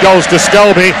pitch it. It goes to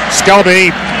Scobie.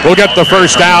 Scobie will get the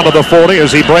first down to the 40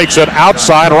 as he breaks it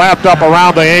outside, wrapped up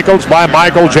around the ankles by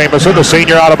Michael Jamison, the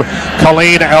senior out of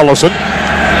Colleen Ellison,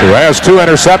 who has 2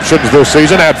 interceptions this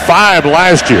season, had 5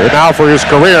 last year. Now for his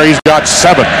career, he's got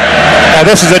 7. Now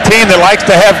this is a team that likes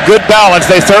to have good balance.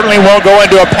 They certainly won't go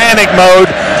into a panic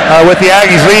mode with the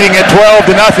Aggies leading at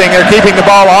 12-0. They're keeping the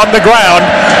ball on the ground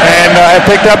and have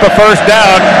picked up a first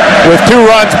down with 2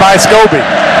 runs by Scobie.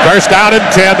 First down and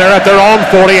 10. They're at their own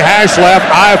 40. Hash left.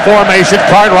 I formation.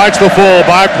 Cartwright's the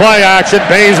fullback. Play action.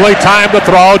 Beasley time to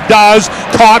throw. Does.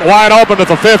 Caught wide open at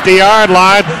the 50-yard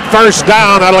line. First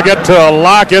down. That'll get to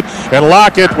Lockett. And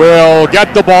Lockett will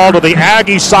get the ball to the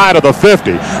Aggie side of the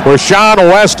 50 where Sean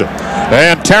Weston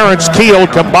and Terrence Keel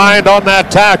combined on that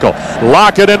tackle.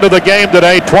 Lockett into the game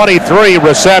today. 23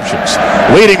 receptions.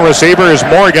 Leading receiver is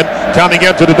Morgan. Coming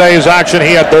into today's action,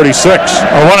 he had 36.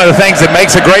 Well, one of the things that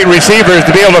makes a great receiver is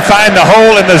to be able to find the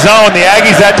hole in the zone. The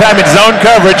Aggies that time in zone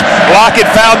coverage. Lockett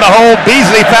found the hole.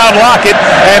 Beasley found Lockett,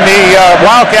 and the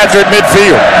Wildcats are at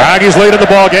midfield. Aggies leading the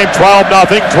ball game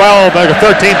 12-0.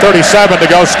 13:37 to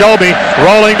go. Scobie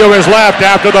rolling to his left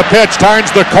after the pitch.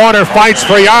 Turns the corner. Fights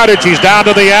for yardage. He's down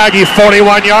to the Aggie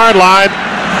 41-yard line.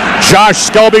 Josh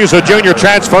Scobie is a junior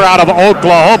transfer out of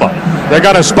Oklahoma. They're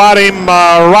going to spot him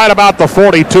right about the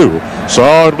 42.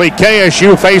 So it'll be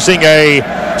KSU facing a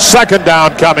second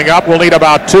down coming up. We'll need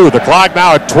about 2. The clock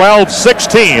now at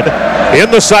 12:16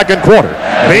 in the second quarter.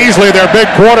 Beasley, their big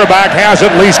quarterback, has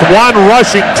at least 1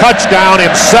 rushing touchdown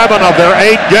in 7 of their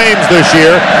 8 games this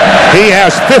year. He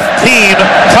has 15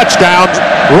 touchdowns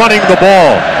running the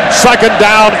ball. Second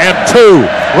down and 2.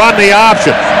 Run the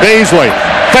option. Beasley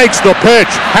fakes the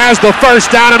pitch, has the first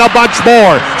down and a bunch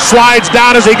more. Slides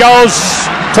down as he goes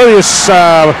to his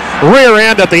rear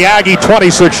end at the Aggie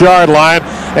 26-yard line.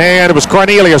 And it was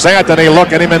Cornelius Anthony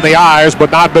looking him in the eyes,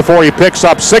 but not before he picks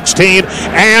up 16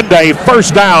 and a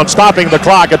first down, stopping the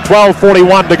clock at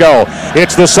 12:41 to go.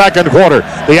 It's the second quarter.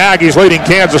 The Aggies leading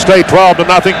Kansas State 12-0.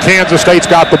 Kansas State's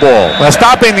got the ball. Well,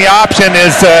 stopping the option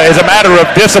is a matter of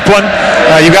discipline.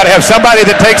 You've got to have somebody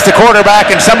that takes the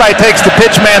quarterback and somebody takes the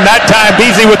pitch man. That time,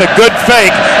 Beasley with a good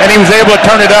fake, and he was able to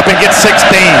turn it up and get 16.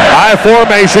 High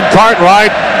formation,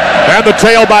 Cartwright. And the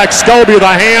tailback, Scobie, the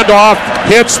handoff,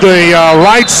 hits the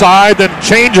right side, then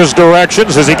changes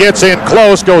directions as he gets in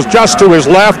close, goes just to his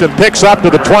left and picks up to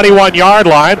the 21-yard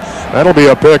line. That'll be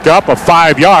a pickup of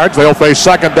 5 yards. They'll face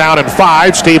second down and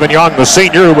 5. Stephen Young, the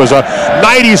senior, who was a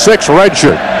 96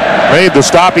 redshirt, made the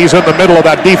stop. He's in the middle of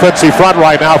that defensive front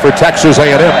right now for Texas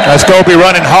A&M. Scobie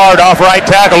running hard off right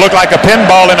tackle. Looked like a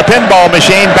pinball in a pinball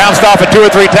machine. Bounced off of 2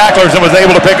 or 3 tacklers and was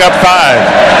able to pick up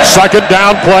 5. Second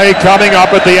down play coming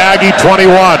up at the Aggie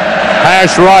 21.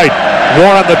 Hash right.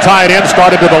 Warren, the tight end,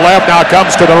 started to the left. Now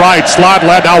comes to the right. Slot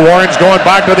led. Now Warren's going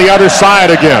back to the other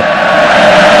side again.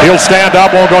 He'll stand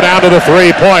up, won't go down to the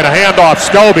 3-point. A handoff.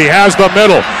 Scobie has the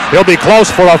middle. He'll be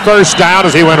close for a first down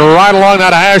as he went right along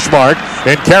that hash mark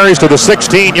and carries to the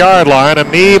 16-yard line,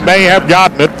 and he may have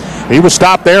gotten it. He was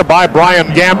stopped there by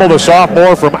Brian Gamble, the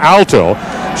sophomore from Alto.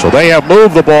 So they have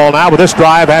moved the ball now with this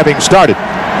drive having started.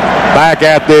 Back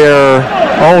at their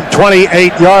own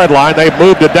 28-yard line, they've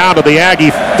moved it down to the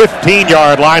Aggie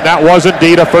 15-yard line. That was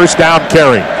indeed a first down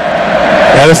carry.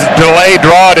 Yeah, this is a delayed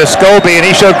draw to Scobie, and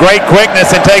he showed great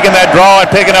quickness in taking that draw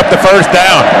and picking up the first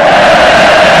down.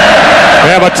 They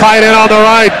have a tight end on the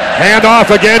right. Hand off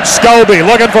against Scobie,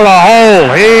 looking for the hole.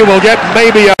 He will get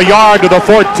maybe a yard to the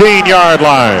 14-yard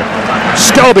line.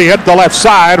 Scobie hit the left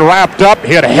side, wrapped up,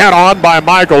 hit head on by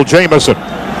Michael Jamison.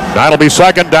 That'll be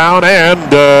second down, and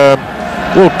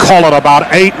we'll call it about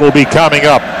 8 will be coming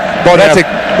up. Boy,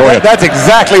 that's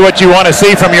exactly what you want to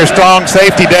see from your strong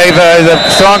safety, Dave. The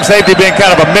strong safety being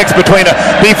kind of a mix between a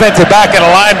defensive back and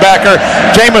a linebacker.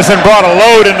 Jamison brought a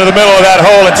load into the middle of that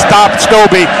hole and stopped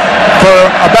Scobie for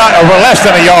about less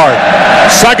than a yard.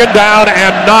 Second down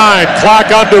and 9. Clock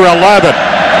under 11.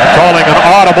 I'm calling an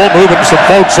audible, moving some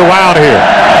folks around here.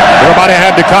 Everybody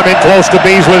had to come in close to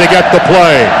Beasley to get the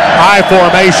play. High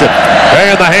formation.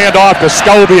 And the handoff to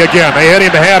Scobie again. They hit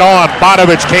him head on.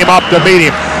 Bonovich came up to meet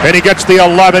him, and he gets the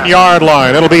 11-yard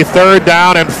line. It'll be third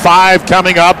down and 5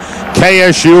 coming up.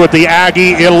 KSU at the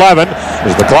Aggie 11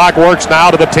 as the clock works now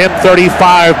to the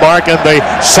 10:35 mark in the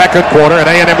second quarter, and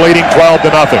A&M leading 12-0.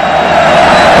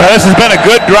 Well, this has been a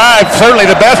good drive, certainly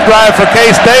the best drive for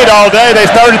K-State all day. They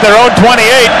started their own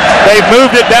 28. They've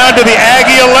moved it down to the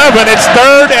Aggie 11. It's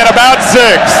third and about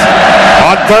 6.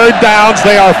 On third downs,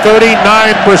 they are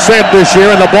 39% this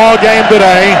year. In the ball game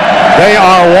today, they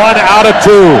are 1 out of 2.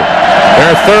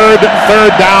 Their third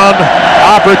down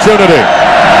opportunity.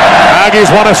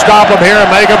 Aggies want to stop them here and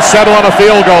make them settle on a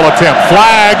field goal attempt.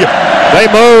 Flag. They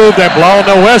move. They've blown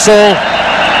the whistle.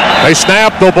 They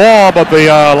snapped the ball, but the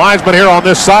linesman here on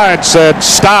this side said,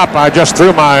 "Stop, I just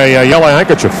threw my yellow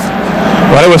handkerchief."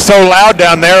 Well, it was so loud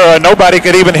down there, nobody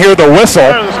could even hear the whistle.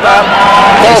 Stop.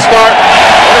 Ball start.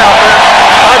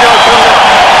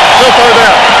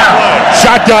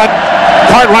 Shotgun.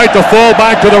 Cartwright the full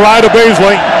back to the right of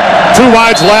Beasley. 2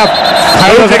 wides left.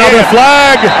 There's another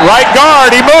flag. Right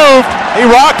guard, he moved. He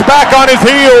rocked back on his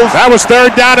heels. That was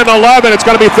third down and 11. It's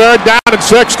going to be third down and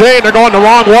 16. They're going the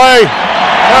wrong way.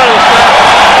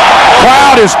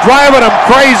 Crowd is driving them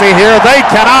crazy here. They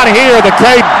cannot hear the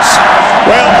cadence.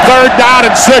 Well, third down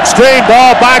and 16.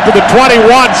 Ball back to the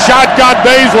 21. Shotgun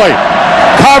Beasley.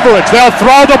 Coverage. They'll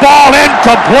throw the ball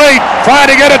incomplete. Trying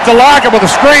to get it to Larkin with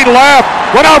a screen left.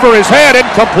 Went over his head.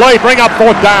 Incomplete. Bring up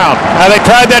fourth down. Now they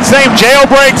tried that same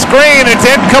jailbreak screen. It's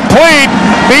incomplete.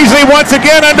 Beasley once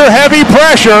again under heavy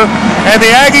pressure. And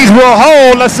the Aggies will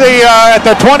hold, let's see, at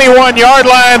the 21-yard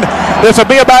line. This will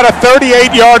be about a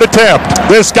 38-yard attempt.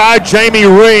 This guy, Jamie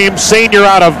Ream, senior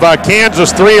out of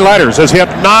Kansas, 3 letters, has hit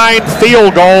 9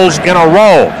 field goals in a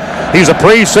row. He's a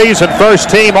preseason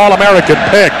first-team All-American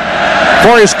pick.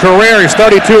 For his career, he's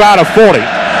 32 out of 40.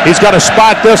 He's got to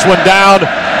spot this one down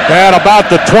at about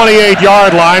the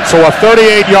 28-yard line, so a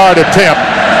 38-yard attempt.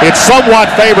 It somewhat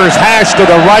favors Hash to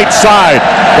the right side.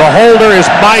 The holder is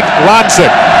Mike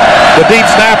Ronsick. The deep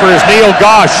snapper is Neil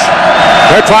Gosh.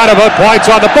 They're trying to put points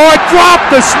on the board. Drop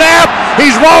the snap.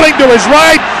 He's rolling to his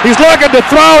right. He's looking to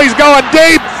throw. He's going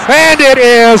deep. And it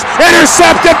is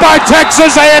intercepted by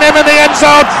Texas A&M in the end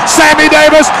zone. Sammy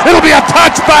Davis. It'll be a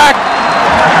touchback.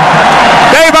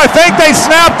 Dave, I think they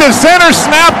snapped the center,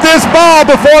 snapped this ball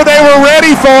before they were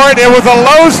ready for it. It was a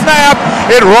low snap.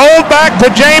 It rolled back to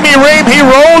Jamie Ream. He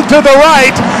rolled to the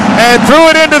right and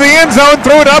threw it into the end zone,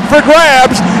 threw it up for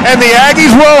grabs, and the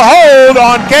Aggies will hold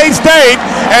on K-State,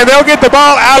 and they'll get the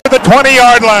ball out of the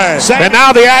 20-yard line. And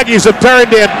now the Aggies have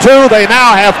turned in 2. They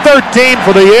now have 13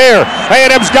 for the year.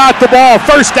 A&M's got the ball.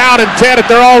 First down and 10 at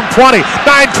their own 20.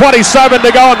 9:27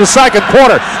 to go in the second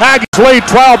quarter. Aggies lead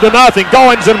 12-0.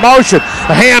 Goins in motion.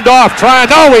 A handoff.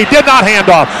 No, he did not hand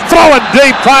off. Throwing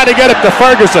deep, trying to get it to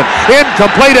Ferguson.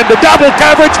 Incomplete into double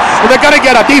coverage, and they're going to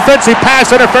get a defensive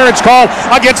pass interference call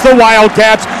against the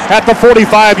Wildcats at the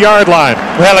 45-yard line.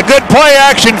 Well, a good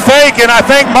play-action fake, and I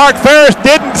think Mark Ferris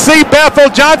didn't see Bethel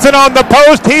Johnson on the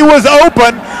post. He was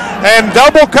open, and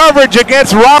double coverage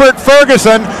against Robert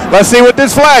Ferguson. Let's see what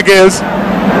this flag is.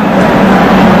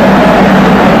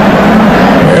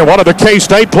 And one of the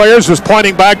K-State players is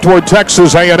pointing back toward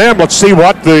Texas A&M. Let's see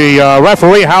what the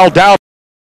referee, Hal Dowd.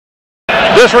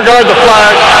 Disregard the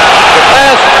flag. The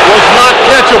pass was not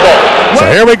catchable. So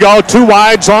here we go. 2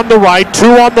 wides on the right,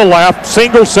 2 on the left.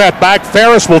 Single setback.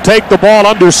 Ferris will take the ball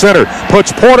under center.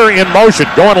 Puts Porter in motion,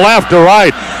 going left to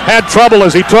right. Had trouble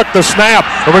as he took the snap.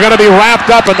 And we're going to be wrapped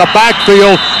up in the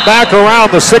backfield back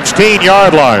around the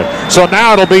 16-yard line. So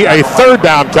now it'll be a third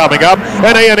down coming up,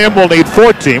 and A&M will need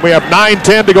 14. We have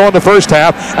 9:10 to go in the first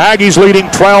half. Aggies leading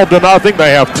 12-0.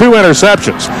 They have 2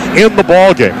 interceptions in the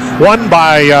ball game. One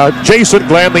by Jason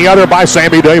Glenn, the other by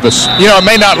Sammy Davis. You know, it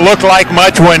may not look like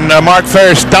much when Mark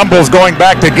Ferris stumbles going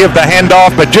back to give the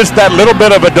handoff, but just that little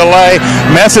bit of a delay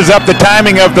messes up the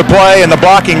timing of the play and the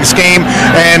blocking scheme,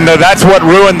 and that's what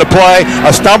ruined the play.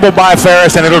 A stumble by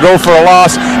Ferris, and it'll go for a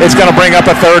loss. It's going to bring up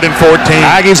a 3rd and 14.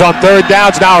 Aggies on third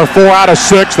downs now are 4 out of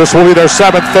 6. This will be their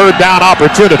 7th third down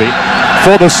opportunity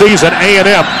for the season.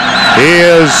 A&M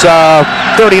is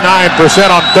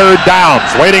 39% on third downs.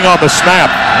 Waiting on the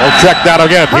snap. We'll check that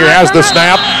again. Here has the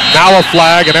snap. Now a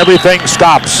flag, and everything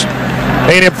stops.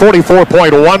 A&M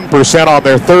 44.1% on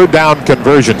their third down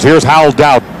conversions. Here's Hal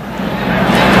Dowden.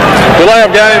 Delay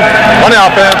of game, on the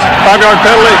offense, 5-yard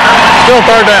penalty, still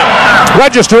third down.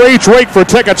 Register each week for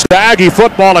tickets to Aggie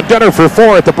football and dinner for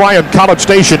 4 at the Bryan College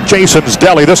Station Jason's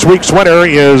Deli. This week's winner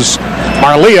is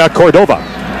Marlia Cordova.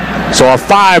 So a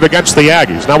 5 against the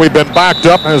Aggies. Now we've been backed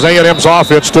up as A&M's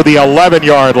offense to the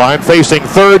 11-yard line, facing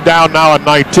third down now at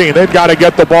 19. They've got to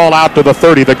get the ball out to the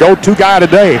 30. The go-to guy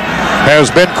today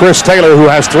has been Chris Taylor, who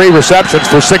has 3 receptions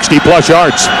for 60-plus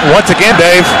yards. Once again,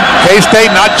 Dave,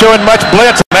 K-State not showing much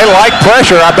blitz. They like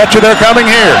pressure. I bet you they're coming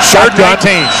here.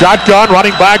 Shotgun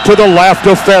running back to the left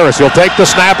of Ferris. He'll take the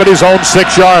snap at his own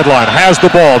 6-yard line. Has the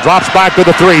ball. Drops back to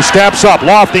the 3. Steps up.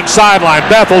 Lofting sideline.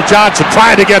 Bethel Johnson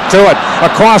trying to get to it.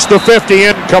 Across the 50.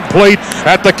 Incomplete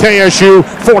at the KSU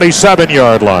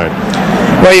 47-yard line.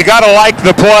 Well, you got to like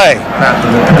the play.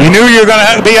 You knew you were going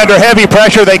to be under heavy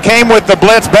pressure. They came with the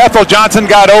blitz. Bethel Johnson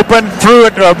got open, threw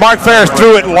it. Mark Ferris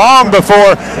threw it long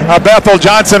before Bethel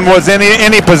Johnson was in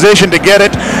any position to get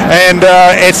it, and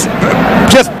it's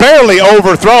just barely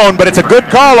overthrown. But it's a good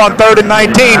call on 3rd and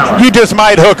 19. You just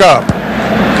might hook up.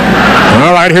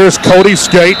 All right, here's Cody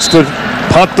Skates to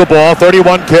punt the ball.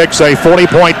 31 kicks, a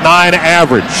 40.9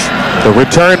 average. The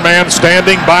return man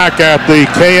standing back at the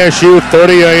KSU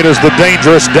 38 is the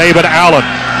dangerous David Allen.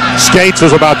 Skates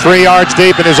is about 3 yards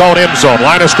deep in his own end zone.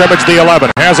 Line of scrimmage, the 11.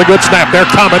 Has a good snap. They're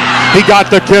coming. He got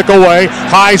the kick away.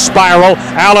 High spiral.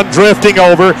 Allen drifting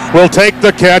over. Will take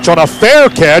the catch on a fair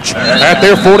catch at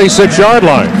their 46-yard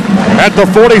line. At the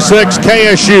 46,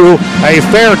 KSU, a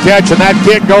fair catch, and that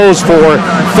kick goes for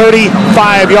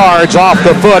 35 yards off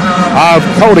the foot of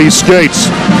Cody Skates.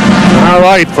 All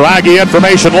right, for Aggie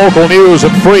information, local news,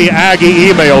 and free Aggie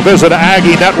email, visit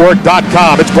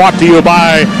AggieNetwork.com. It's brought to you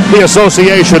by the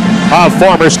Association of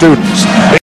Former Students.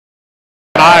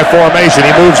 I formation.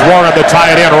 He moves Warren, the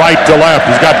tight end, right to left.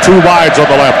 He's got 2 wides on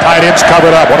the left. Tight end's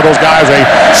covered up. One of those guys, a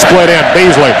split end.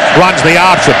 Beasley runs the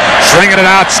option. Stringing it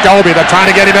out. Scobie, they're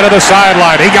trying to get him into the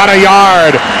sideline. He got a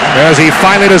yard as he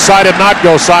finally decided not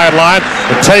to go sideline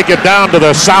and take it down to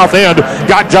the south end.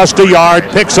 Got just a yard.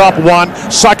 Picks up 1.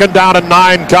 2nd down and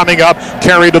 9 coming up.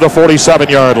 Carried to the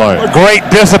 47-yard line. Great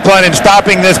discipline in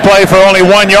stopping this play for only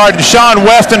 1 yard. And Sean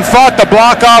Weston fought the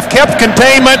block off, kept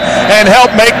containment, and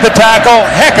helped make the tackle.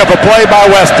 Heck of a play by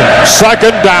Weston.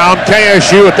 2nd down,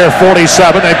 KSU at their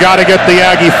 47. They've got to get the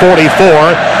Aggie 44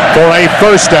 for a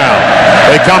 1st down.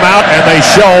 They come out and they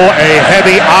show a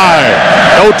heavy eye.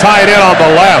 No tight end on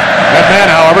the left. That man,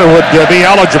 however, would be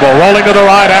eligible. Rolling to the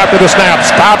right after the snap.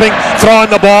 Stopping, throwing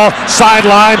the ball,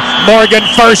 sideline. Morgan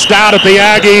 1st down at the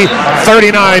Aggie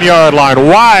 39-yard line.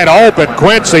 Wide open,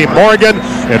 Quincy Morgan.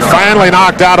 And finally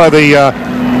knocked out of the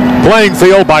playing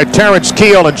field by Terrence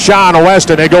Keel and Sean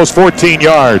Weston. It goes 14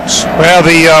 yards. Well,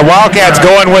 the Wildcats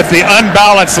going with the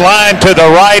unbalanced line to the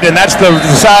right, and that's the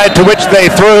side to which they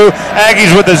threw.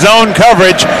 Aggies with the zone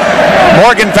coverage.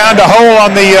 Morgan found a hole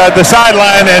on the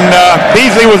sideline, and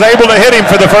Beasley was able to hit him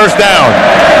for the 1st down.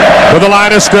 To the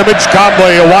line of scrimmage,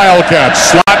 Conway, a Wildcat.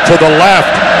 Slot to the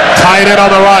left. Tight end on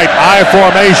the right. I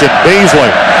formation. Beasley.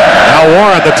 Now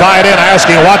Warren, the tight end,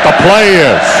 asking what the play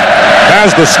is.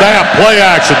 Has the snap, play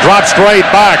action, drops straight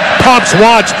back, pumps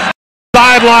once,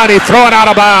 sideline, he threw it out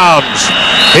of bounds.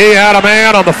 He had a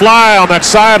man on the fly on that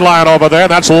sideline over there,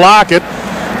 that's Lockett.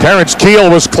 Terrence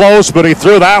Keel was close, but he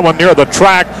threw that one near the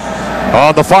track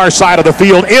on the far side of the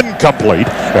field, incomplete.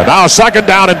 And now 2nd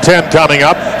down and 10 coming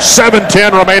up,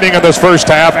 7:10 remaining in this 1st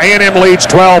half. A&M leads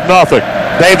 12-0.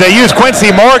 They used Quincy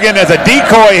Morgan as a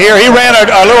decoy here. He ran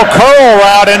a little curl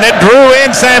route, and it drew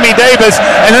in Sammy Davis,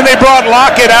 and then they brought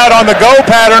Lockett out on the go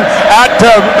pattern out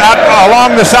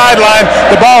along the sideline.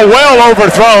 The ball well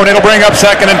overthrown. It'll bring up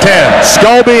 2nd and 10.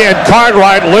 Scobie and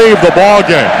Cartwright leave the ball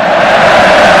game.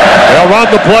 They'll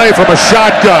run the play from a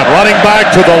shotgun, running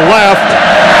back to the left.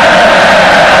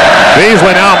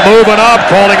 Beasley now moving up,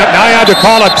 calling it. Now you had to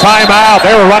call a timeout.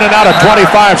 They were running out a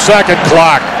 25-second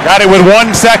clock. Got it with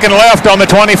 1 second left on the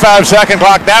 25-second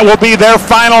clock. That will be their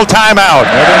final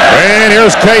timeout. And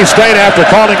here's K-State after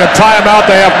calling a timeout.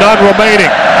 They have none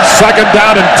remaining. 2nd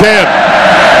down and 10.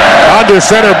 Under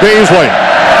center, Beasley.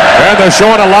 And they're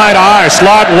showing a line eye,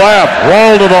 slot left,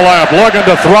 roll to the left, looking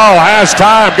to throw, has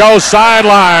time, goes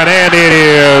sideline, and it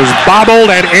is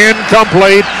bobbled and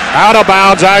incomplete. Out of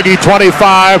bounds, Aggie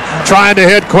 25, trying to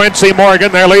hit Quincy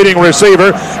Morgan, their leading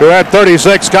receiver, who had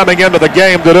 36 coming into the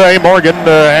game today. Morgan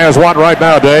has one right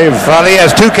now, Dave. Well, he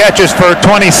has 2 catches for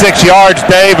 26 yards,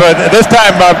 Dave. This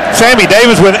time, Sammy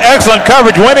Davis with excellent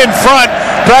coverage went in front,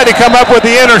 tried to come up with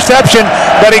the interception,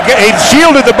 but he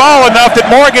shielded the ball enough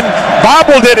that Morgan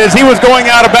bobbled it as he was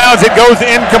going out of bounds. It goes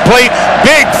incomplete.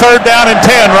 Big 3rd down and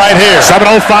 10 right here.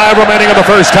 7:05 remaining in the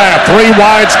first half. 3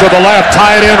 wides to the left,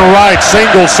 tied in right,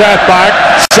 single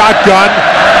setback, shotgun.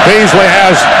 Beasley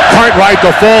has Cartwright,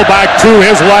 the fullback, to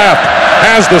his left.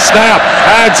 Has the snap.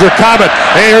 Ads are coming.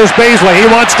 Here's Beasley. He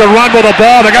wants to run with the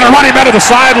ball. They're going to run him into the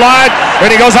sideline, and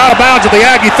he goes out of bounds at the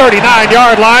Aggie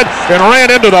 39-yard line and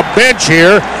ran into the bench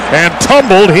here and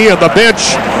tumbled. He and the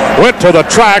bench went to the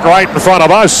track right in front of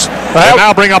us. And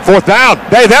now bring up 4th down.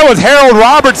 Hey, that was Harold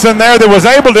Robertson there that was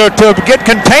able to get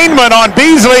containment on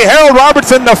Beasley. Harold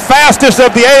Robertson, the fastest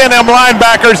of the A&M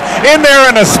linebackers, in there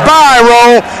in a spy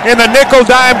roll in the nickel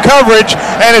dime coverage,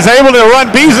 and is able to run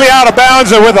Beasley out of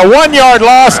bounds with a 1-yard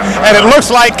loss, and it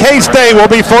looks like K-State will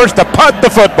be forced to punt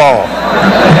the football.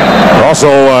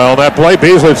 Also on that play,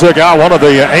 Beasley took out one of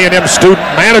the A&M student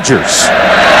managers.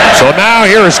 So now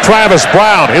here is Travis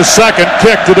Brown. His second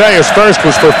kick today. His first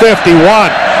was for 51.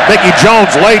 Mickey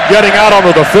Jones late getting out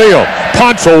onto the field.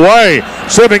 Punts away.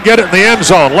 See if he can get it in the end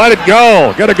zone. Let it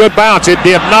go. Get a good bounce. It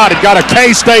did not. It got a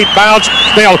K-State bounce.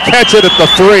 They'll catch it at the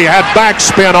 3. Had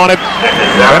backspin on it.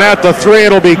 And at the 3,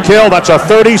 it'll be killed. That's a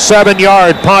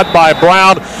 37-yard punt by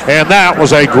Brown. And that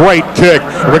was a great kick.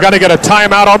 We're going to get a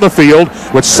timeout on the field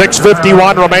with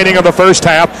 6:51 remaining in the first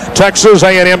half. Texas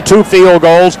A&M 2 field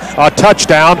goals, a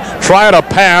touchdown. Trying to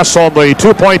pass on the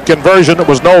 2-point conversion. It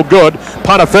was no good.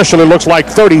 Punt officially looks like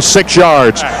 36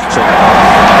 yards. So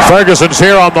Ferguson's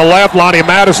here on the left. Lonnie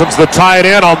Madison's the tight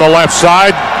end on the left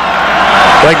side.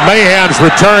 I think Mahan's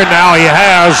returned now. He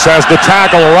has as the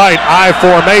tackle right. I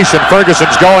formation.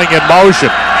 Ferguson's going in motion.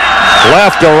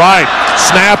 Left to right.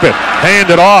 Snap it. Hand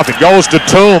it off. It goes to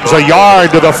Toombs. A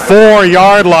yard to the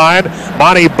 4-yard line.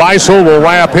 Monty Beisel will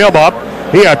wrap him up.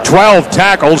 He had 12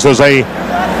 tackles as a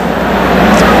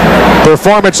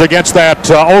performance against that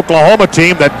Oklahoma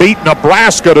team that beat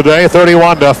Nebraska today,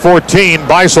 31-14.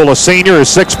 Beisel, a senior, is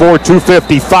 6'4",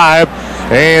 255,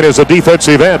 and is a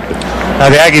defensive end. Now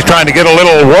the Aggies trying to get a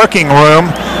little working room,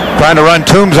 trying to run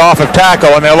Toombs off of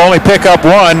tackle, and they'll only pick up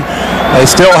 1. They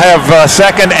still have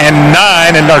 2nd and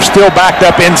 9, and are still backed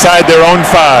up inside their own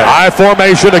 5. I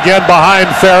formation again behind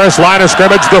Ferris. Line of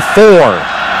scrimmage, the 4.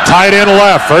 Tight end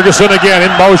left. Ferguson again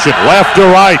in motion, left to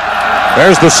right.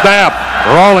 There's the snap.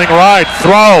 Rolling right,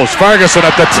 throws. Ferguson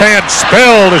at the 10,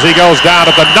 spilled as he goes down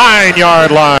at the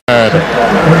 9-yard line.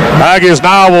 Aggies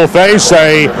now will face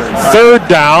a 3rd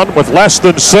down with less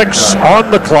than 6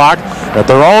 on the clock at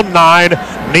their own 9,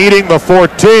 needing the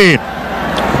 14.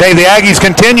 Dave, the Aggies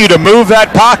continue to move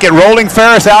that pocket, rolling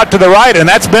Ferris out to the right, and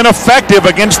that's been effective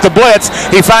against the blitz.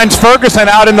 He finds Ferguson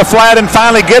out in the flat and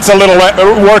finally gets a little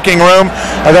working room.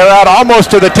 They're out almost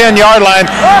to the 10-yard line.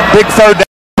 Big 3rd down.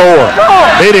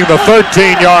 Needing the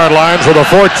 13-yard line, so the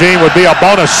 14 would be a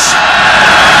bonus.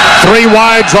 3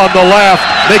 wides on the left.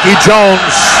 Mickey Jones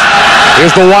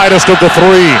is the widest of the 3.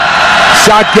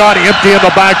 Shotgun empty in the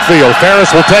backfield.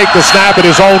 Ferris will take the snap at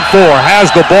his own 4.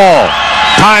 Has the ball.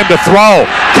 Time to throw.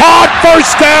 Caught,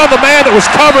 1st down. The man that was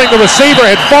covering the receiver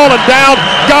had fallen down,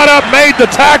 got up, made the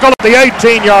tackle at the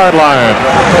 18-yard line.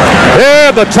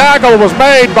 Yeah, the tackle was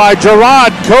made by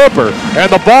Gerard Cooper,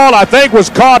 and the ball, I think, was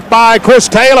caught by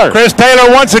Chris Taylor. Chris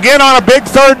Taylor once again on a big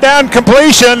 3rd down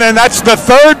completion, and that's the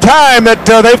 3rd time that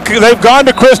they've gone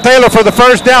to Chris Taylor for the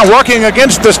 1st down, working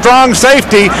against the strong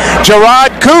safety,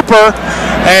 Gerard Cooper,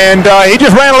 and he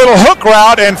just ran a little hook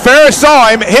route, and Ferris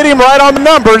saw him, hit him right on the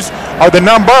numbers, or the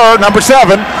number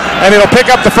 7, and it'll pick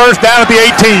up the 1st down at the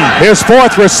 18. His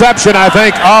 4th reception, I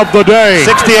think, of the day.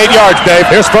 68 yards, Dave.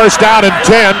 His 1st down and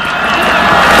 10.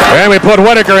 And we put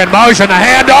Whitaker in motion. The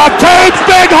handoff. Toombs,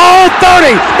 big hole,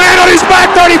 30. Man on his back,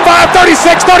 35,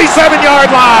 36, 37-yard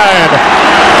line.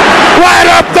 Right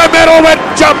up the middle with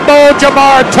Jumbo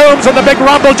Jamar Toombs, and the big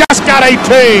rumble just got 18.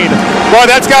 Boy,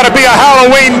 that's got to be a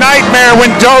Halloween nightmare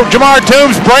when Jamar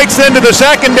Toombs breaks into the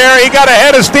secondary. He got a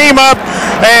head of steam up,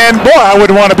 and boy, I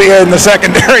wouldn't want to be in the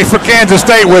secondary for Kansas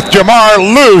State with Jamar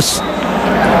loose.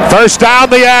 1st down,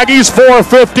 the Aggies,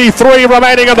 4:53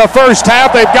 remaining in the first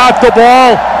half. They've got the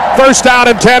ball. 1st down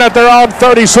and 10 at their own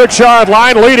 36-yard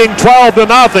line, leading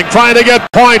 12-0. Trying to get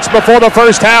points before the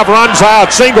first half runs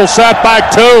out. Single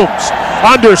setback, Toombs.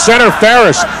 Under center,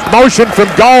 Ferris. Motion from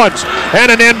Goins.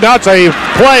 and an end. That's a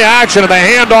play action, and the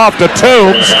handoff to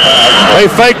Toombs. They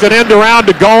faked an end around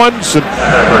to Goins, and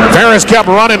Ferris kept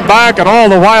running back, and all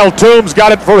the while Toombs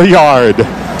got it for a yard.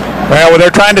 Well,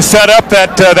 they're trying to set up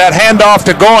that handoff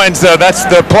to Goins. That's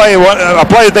the play, a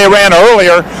play that they ran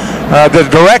earlier. The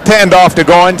direct handoff to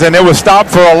Goins, and it was stopped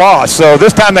for a loss. So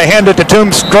this time they hand it to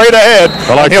Toombs straight ahead.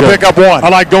 He'll pick up one. I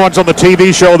like Goins on the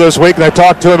TV show this week. They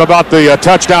talked to him about the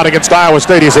touchdown against Iowa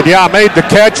State. He said, yeah, I made the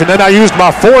catch, and then I used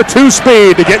my 4.2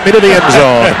 speed to get me to the end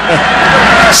zone.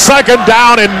 Second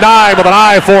down and 9 with an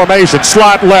I formation.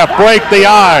 Slot left, break the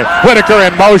I. Whitaker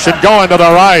in motion, going to the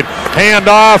right. Hand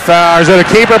off. Is it a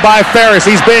keeper by Ferris?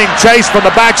 He's being chased from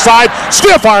the backside.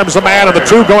 Stiff arms the man, and the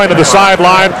two going to the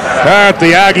sideline at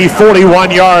the Aggie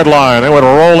 41-yard line. They went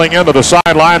rolling into the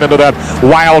sideline, into that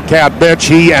Wildcat bench,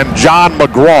 he and John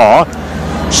McGraw.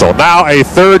 So now a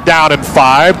third down and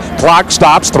 5. Clock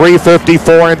stops,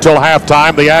 3:54 until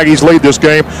halftime. The Aggies lead this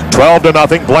game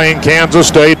 12-0, playing Kansas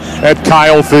State at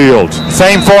Kyle Field.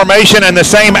 Same formation and the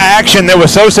same action that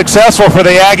was so successful for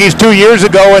the Aggies 2 years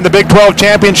ago in the Big 12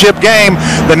 championship game.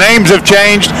 The names have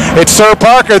changed. It's Sir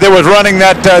Parker that was running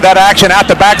that action out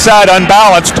the backside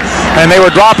unbalanced, and they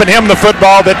were dropping him the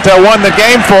football that won the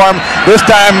game for him. This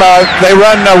time they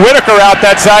run Whitaker out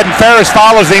that side, and Ferris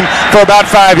follows him for about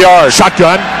 5 yards.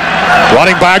 Shotgun.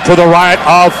 Running back to the right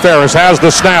of Ferris. Has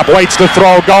the snap. Waits to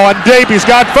throw. Going deep. He's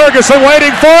got Ferguson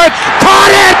waiting for it.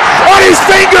 Caught it on his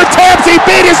fingertips. He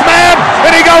beat his man,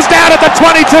 and he goes down at the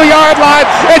 22-yard line.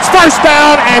 It's first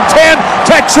down and 10.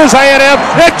 Texas A&M.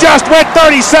 It just went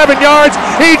 37 yards.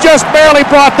 He just barely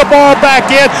brought the ball back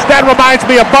in. That reminds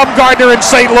me of Bumgardner in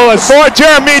St. Louis. Boy,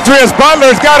 Jeremitrius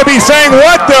Butler's got to be saying,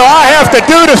 what do I have to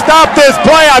do to stop this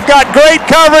play? I've got great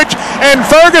coverage, and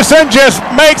Ferguson just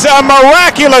makes a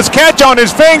miraculous catch on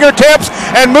his fingertips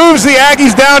and moves the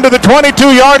Aggies down to the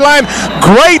 22-yard line.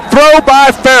 Great throw by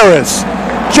Ferris.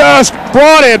 Just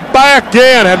brought it back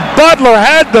in, and Butler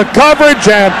had the coverage,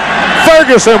 and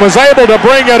Ferguson was able to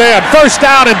bring it in. First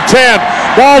down and 10.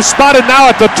 Ball spotted now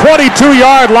at the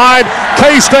 22-yard line.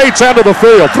 K-State's end of the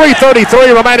field.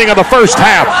 3:33 remaining in the first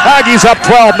half. Aggies up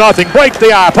 12-0. Break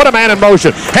the eye. Put a man in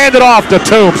motion. Hand it off to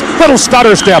Toombs. Little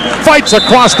stutter step. Fights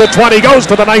across the 20. Goes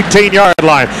to the 19-yard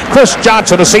line. Chris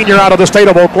Johnson, a senior out of the state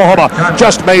of Oklahoma,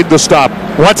 just made the stop.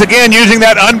 Once again, using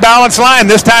that unbalanced line,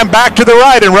 this time back to the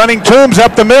right and running Toombs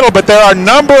up the middle, but there are a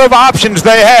number of options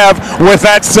they have with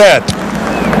that set.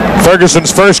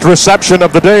 Ferguson's first reception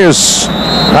of the day is,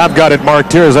 I've got it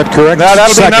marked here, is that correct? No,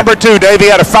 that'll be number 2, Dave. He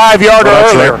had a 5-yarder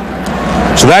earlier.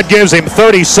 Right. So that gives him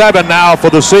 37 now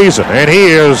for the season, and he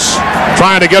is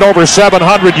trying to get over 700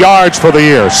 yards for the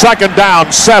year. Second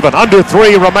down, 7, under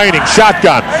 3 remaining.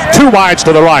 Shotgun, 2 wides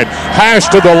to the right, hash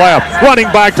to the left,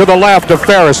 running back to the left of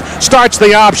Ferris. Starts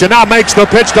the option, now makes the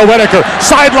pitch to Whitaker.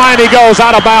 Sideline he goes,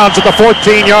 out of bounds at the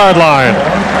 14-yard line.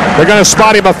 They're going to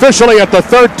spot him officially at the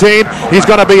 13. He's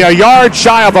going to be a yard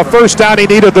shy of a first down. He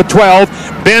needed the 12.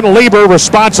 Ben Lieber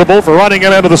responsible for running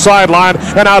him into the sideline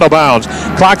and out of bounds.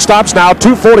 Clock stops now,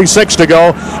 2:46 to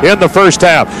go in the first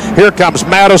half. Here comes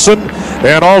Madison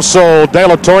and also De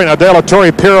La Torre. Now De La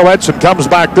Torre pirouettes and comes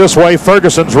back this way.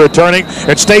 Ferguson's returning,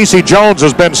 and Stacey Jones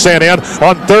has been sent in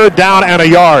on third down and a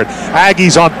yard.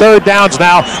 Aggies on third downs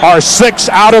now are 6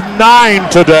 out of 9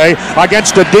 today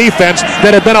against a defense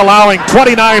that had been allowing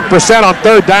 29% on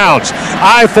third downs.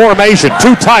 I formation,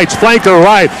 2 tights, flanker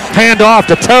right, hand off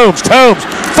to Toombs. Toombs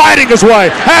fighting his way,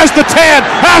 has the 10,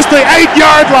 has the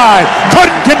 8-yard line.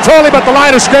 Couldn't control him at the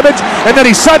line of scrimmage, and then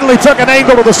he suddenly took an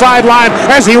angle to the sideline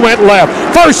as he went left.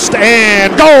 First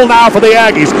and goal now for the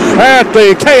Aggies at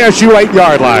the KSU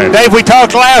 8-yard line. Dave, we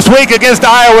talked last week against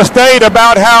Iowa State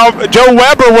about how Joe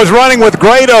Weber was running with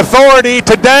great authority.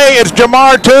 Today it's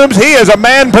Jamar Toombs. He is a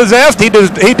man possessed. He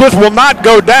just will not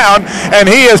go down, and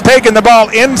he has taken the ball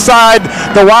inside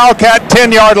the Wildcat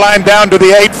 10-yard line down to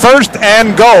the 8. First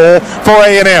and goal for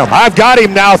A&M. I've got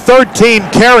him now 13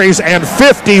 carries and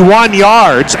 51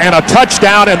 yards and a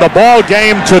touchdown in the ball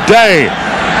game today.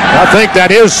 I think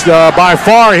that is by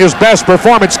far his best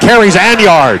performance, carries and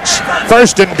yards.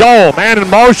 First and goal, man in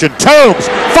motion. Toombs,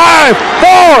 5,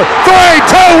 4, 3,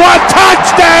 2, 1,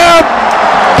 touchdown!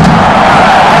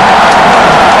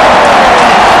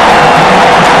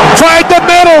 Tried the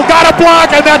middle, got a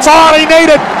block, and that's all he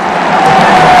needed.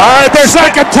 All right, their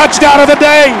second touchdown of the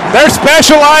day. They're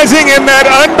specializing in that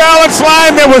unbalanced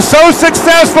line that was so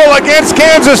successful against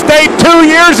Kansas State 2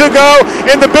 years ago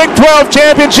in the Big 12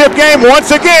 championship game.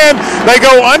 Once again, they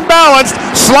go unbalanced,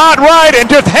 slot right, and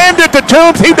just hand it to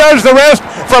Toombs. He does the rest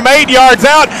from 8 yards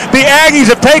out. The Aggies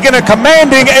have taken a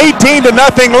commanding 18-0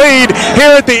 lead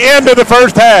here at the end of the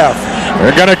first half.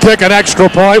 They're going to kick an extra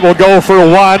point. We'll go for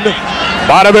 1.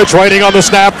 Bonovich waiting on the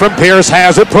snap from Pierce,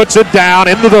 has it, puts it down,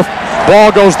 into the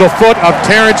ball goes the foot of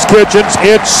Terrence Kitchens.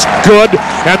 It's good,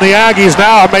 and the Aggies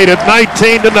now have made it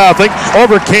 19-0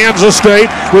 over Kansas State.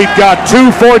 We've got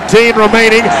 2:14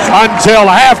 remaining until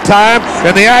halftime,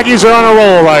 and the Aggies are on a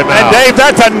roll right now. And Dave,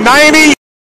 that's a 90-yard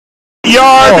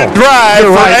drive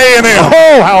for A&M.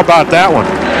 Oh, how about that one?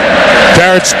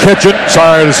 Terrence Kitchens,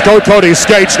 Cody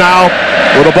Skates now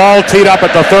with the ball teed up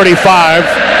at the 35.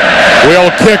 Will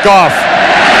kick off.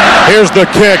 Here's the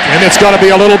kick, and it's going to be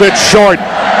a little bit short.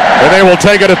 And they will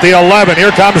take it at the 11.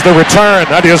 Here comes the return.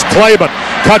 That is Claiborne.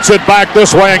 Cuts it back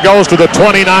this way and goes to the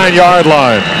 29-yard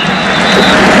line.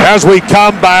 As we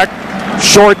come back,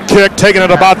 short kick taken at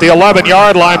about the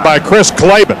 11-yard line by Chris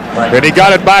Claiborne. And he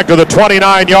got it back to the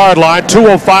 29-yard line.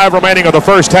 2:05 remaining of the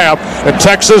first half. And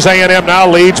Texas A&M now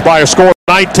leads by a score of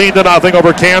 19-0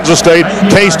 over Kansas State.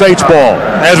 K-State's ball.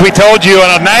 As we told you,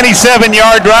 on a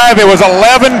 97-yard drive, it was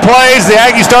 11 plays. The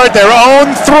Aggies start their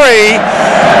own 3.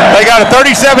 They got a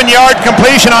 37-yard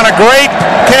completion on a great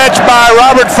catch by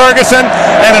Robert Ferguson,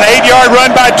 and an 8-yard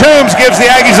run by Toombs gives the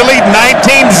Aggies a lead,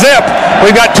 19-zip.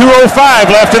 We've got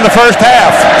 2:05 left in the first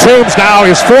half. Toombs now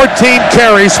is 14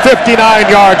 carries, 59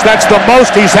 yards. That's the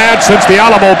most he's had since the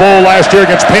Alamo Bowl last year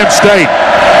against Penn State.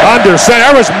 Under center,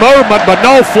 there was movement, but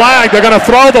no flag. They're going to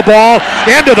throw the ball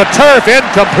into the turf,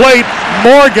 incomplete.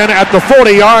 Morgan at the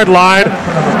 40-yard line,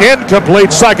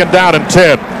 incomplete, second down and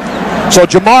 10. So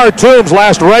Jamar Toombs'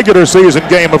 last regular season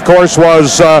game, of course,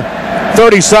 was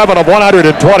 37 of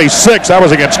 126. That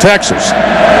was against Texas.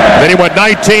 Then he went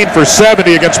 19 for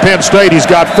 70 against Penn State. He's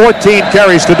got 14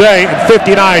 carries today and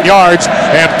 59 yards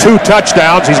and 2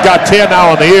 touchdowns. He's got 10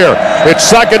 now in the year. It's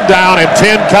second down and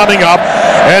 10 coming up,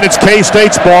 and it's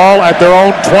K-State's ball at their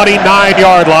own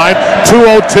 29-yard line.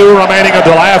 2:02 remaining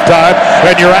until halftime,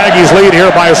 and your Aggies lead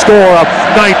here by a score of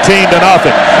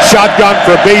 19-0. Shotgun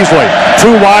for Beasley.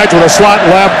 2 wides with a slot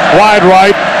left, wide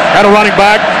right, and a running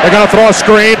back. They're going to throw a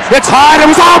screen. It's high. It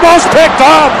was almost picked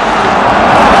up.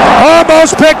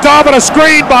 Almost picked off at a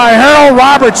screen by Harold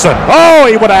Robertson. Oh,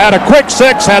 he would have had a quick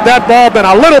 6 had that ball been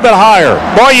a little bit higher.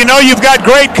 Boy, you know you've got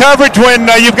great coverage when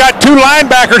you've got 2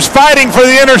 linebackers fighting for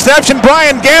the interception.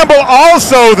 Brian Gamble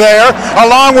also there,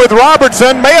 along with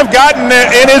Robertson, may have gotten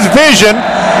in his vision.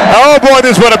 Oh, boy,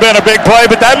 this would have been a big play,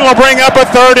 but that will bring up a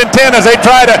 3rd and 10 as they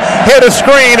try to hit a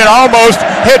screen and almost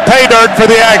hit pay dirt for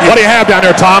the Aggies. What do you have down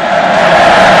there, Tom?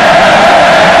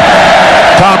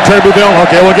 Tom Turbeville?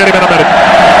 Okay, we'll get him in a minute.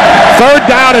 3rd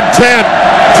down and 10,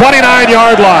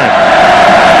 29-yard line.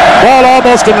 Ball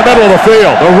almost in the middle of the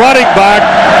field. The running back,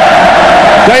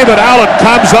 David Allen,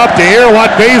 comes up to hear what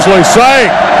Beasley's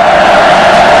saying.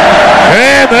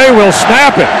 And they will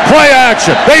snap it. Play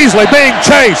action. Beasley being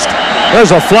chased.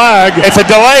 There's a flag. It's a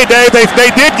delay, Dave.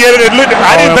 They did get it.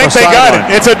 I didn't think they got it.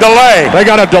 It's a delay. They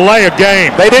got a delay of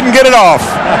game. They didn't get it off.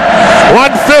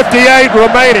 1:58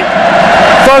 remaining.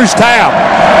 First half.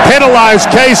 Penalized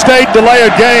K-State, delay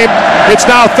of game. It's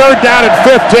now 3rd down and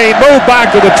 15. Move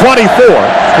back to the 24.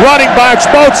 Running backs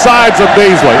both sides of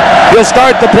Beasley. He'll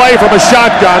start the play from a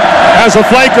shotgun. Has a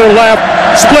flanker left.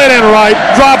 Split in right.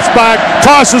 Drops back.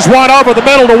 Tosses one over the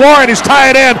middle to Warren. He's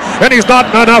tied in, and he's not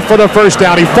enough for the first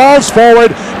down. He falls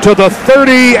forward to the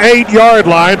 38-yard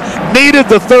line. Needed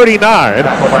the 39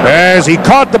 as he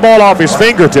caught the ball off his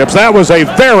fingertips. That was a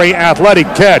very athletic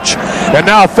catch. And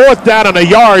now 4th down and a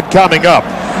yard coming up.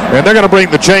 And they're going to bring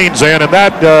the chains in, and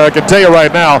that, I can tell you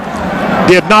right now,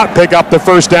 did not pick up the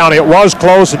first down. It was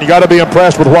close, and you got to be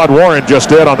impressed with what Warren just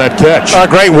did on that catch. A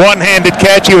great one-handed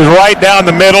catch. He was right down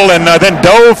the middle and then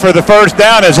dove for the first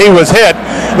down as he was hit.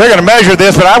 They're going to measure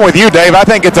this, but I'm with you, Dave. I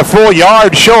think it's a full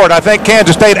yard short. I think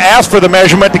Kansas State asked for the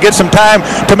measurement to get some time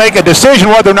to make a decision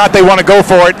whether or not they want to go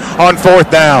for it on 4th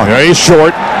down. Yeah, he's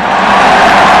short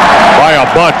by a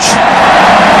bunch.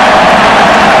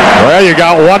 Well, you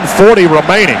got 1:40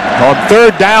 remaining. On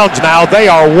 3rd downs now, they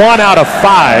are 1 out of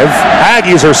 5.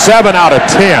 Aggies are 7 out of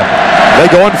 10. They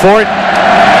going for it?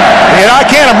 And I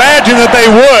can't imagine that they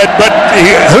would, but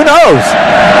who knows?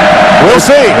 We'll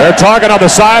see. They're talking on the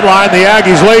sideline. The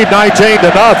Aggies lead 19-0.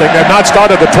 They've not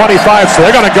started the 25, so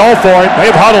they're going to go for it.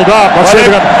 They've huddled up. Let's see if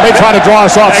they try to draw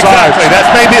us offside. Exactly.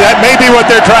 That may be what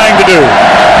they're trying to do.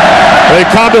 They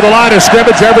come to the line of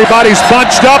scrimmage. Everybody's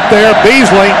bunched up there.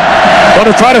 Beasley going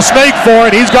to try to sneak for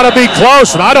it. He's going to be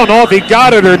close, and I don't know if he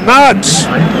got it or not.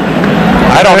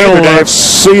 I don't either, Dave. Let's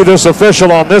see this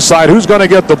official on this side. Who's going to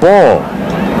get the ball?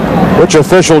 Which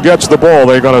official gets the ball?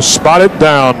 They're going to spot it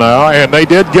down now, and they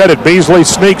did get it. Beasley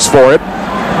sneaks for it.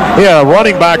 Yeah,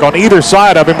 running back on either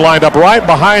side of him lined up right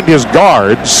behind his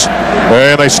guards,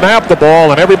 and they snapped the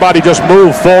ball, and everybody just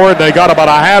moved forward. They got about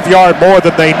a half yard more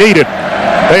than they needed.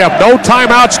 They have no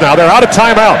timeouts now. They're out of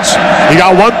timeouts. You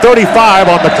got 1:35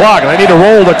 on the clock, and they need to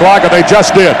roll the clock, and they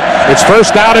just did. It's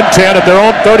first down and 10 at their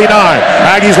own 39.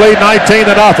 Aggies lead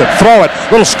 19-0. Throw it.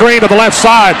 Little screen to the left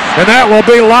side, and that will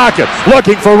be Lockett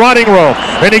looking for running room.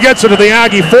 And he gets it to the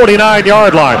Aggie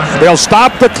 49-yard line. They'll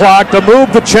stop the clock to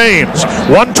move the chains.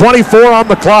 1:24 on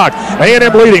the clock.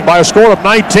 A&M leading by a score of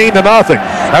 19-0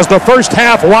 as the first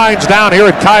half winds down here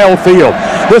at Kyle Field.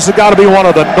 This has got to be one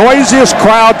of the noisiest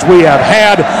crowds we have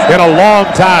had in a long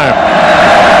time.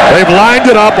 They've lined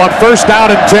it up on first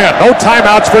down and 10. No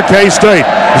timeouts for K-State.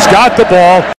 He's got the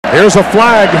ball. Here's a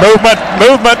flag. Movement.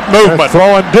 And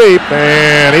throwing deep,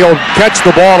 and he'll catch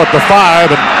the ball at the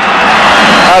 5. And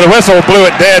the whistle blew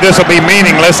it dead. This will be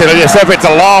meaningless, except it's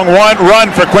a long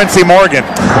run for Quincy Morgan.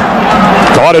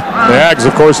 Caught it. The Ags,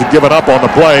 of course, had given up on the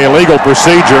play. Illegal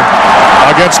procedure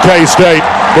against K-State.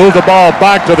 Move the ball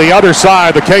back to the other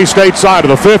side, the K-State side of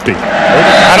the 50.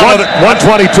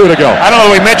 1:22 to go. I don't know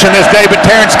if we mentioned this, Dave, but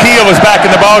Terrence Keel is back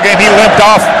in the ballgame. He limped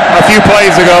off a few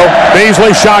plays ago.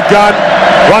 Beasley shotgun,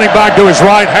 running back to his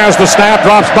right, has the snap,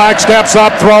 drops back, steps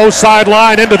up, throws,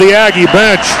 sideline into the Aggie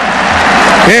bench.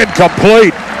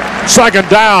 Incomplete. Second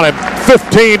down and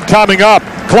 15 coming up.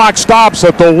 Clock stops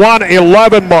at the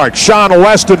 1:11 mark. Sean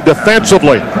Weston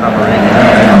defensively.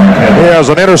 He has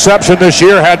an interception this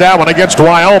year, had that one against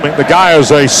Wyoming. The guy is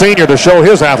a senior to show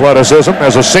his athleticism.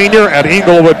 As a senior at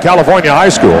Inglewood, California High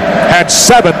School, had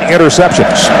 7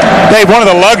 interceptions. Dave, one of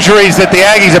the luxuries that the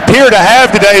Aggies appear to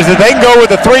have today is that they can go with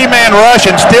a 3-man rush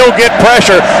and still get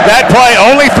pressure. That play,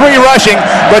 only 3 rushing,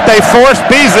 but they forced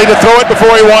Beasley to throw it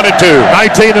before he wanted to.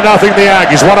 19-0 the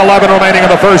Aggies, 1:11 remaining in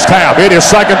the first half. It is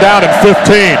second down and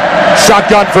 15.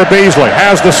 Shotgun for Beasley.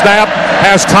 Has the snap,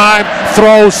 has time,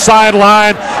 throws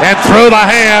sideline, and through the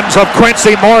hands of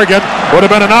Quincy Morgan. Would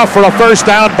have been enough for a first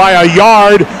down by a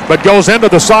yard, but goes into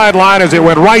the sideline as it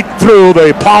went right through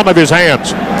the palm of his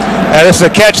hands. This is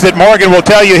a catch that Morgan will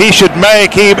tell you he should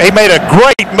make. He made a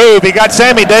great move. He got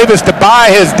Sammy Davis to buy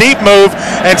his deep move,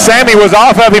 and Sammy was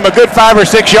off of him a good 5 or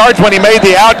 6 yards when he made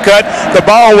the outcut. The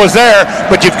ball was there,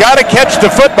 but you've got to catch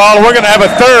the football. We're going to have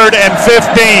a 3rd and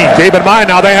 15. Keep in mind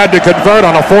now they had to convert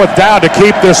on a 4th down to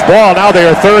keep this ball. Now they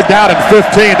are 3rd down and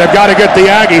 15. They've got to get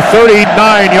the Aggie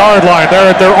 39-yard line.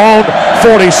 They're at their own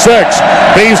 46.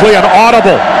 Beasley an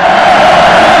audible,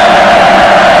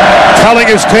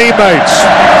 telling his teammates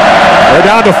they're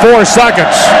down to 4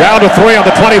 seconds, down to 3 on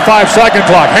the 25-second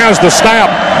clock. Has the snap,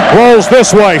 rolls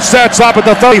this way, sets up at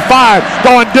the 35,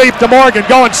 going deep to Morgan,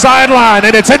 going sideline,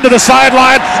 and it's into the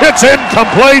sideline. It's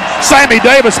incomplete. Sammy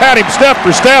Davis had him step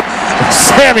for step.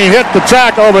 Sammy hit the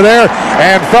track over there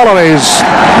and fell on his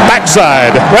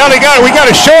backside. Well, we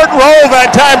got a short roll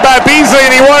that time by Beasley,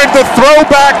 and he wanted the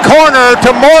throwback corner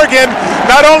to Morgan.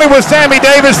 Not only was Sammy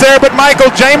Davis there, but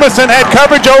Michael Jamison had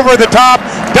coverage over the top,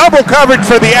 double coverage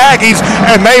for the Aggies,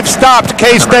 and they've stopped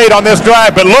K-State on this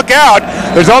drive. But look out,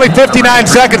 there's only 59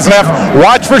 seconds left.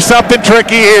 Watch for something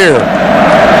tricky here.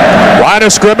 Line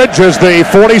of scrimmage is the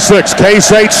 46,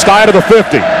 K-State side of the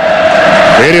 50.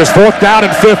 It is 4th down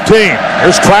and 15.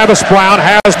 Here's Travis Brown,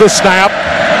 has the snap,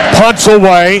 punts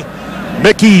away.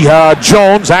 Mickey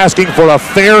Jones asking for a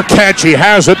fair catch. He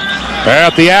has it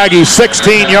at the Aggie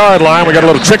 16-yard line. We got a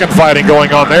little chicken fighting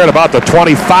going on there at about the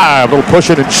 25. A little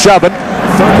pushing and shoving.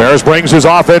 Ferris brings his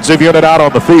offensive unit out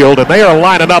on the field, and they are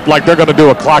lining up like they're going to do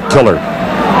a clock killer.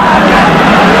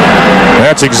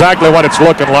 That's exactly what it's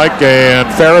looking like, and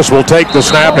Ferris will take the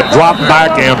snap and drop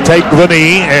back and take the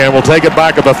knee, and will take it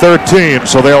back at the 13.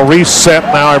 So they'll reset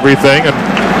now everything, and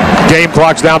game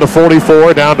clock's down to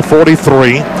 44, down to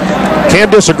 43.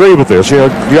 Can't disagree with this. You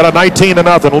got a 19-0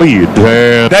 lead.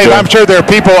 And, Dave, I'm sure there are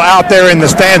people out there in the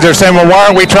stands that are saying, well, why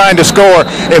aren't we trying to score?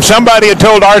 If somebody had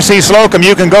told R.C. Slocum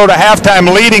you can go to halftime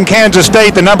leading Kansas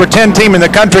State, the number 10 team in the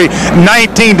country,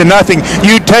 19-0,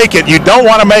 you'd take it. You don't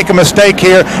want to make a mistake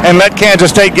here and let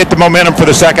Kansas State get the momentum for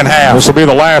the second half. This will be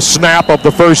the last snap of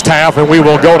the first half, and we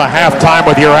will go to halftime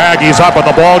with your Aggies up in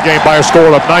the ball game by a score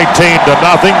of 19-0.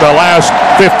 The last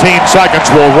 15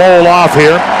 seconds will roll off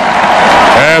here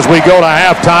as we go to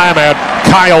halftime at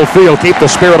Kyle Field. Keep the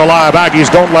spirit alive,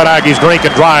 Aggies. Don't let Aggies drink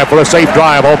and drive for a safe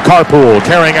drive home. Carpool,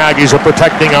 caring Aggies are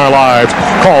protecting our lives.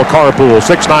 Call Carpool,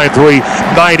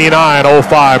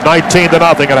 693-9905. 19-0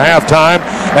 at halftime.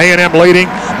 A&M leading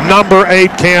number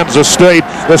 8 Kansas State.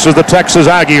 This is the Texas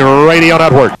Aggie Radio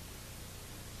Network.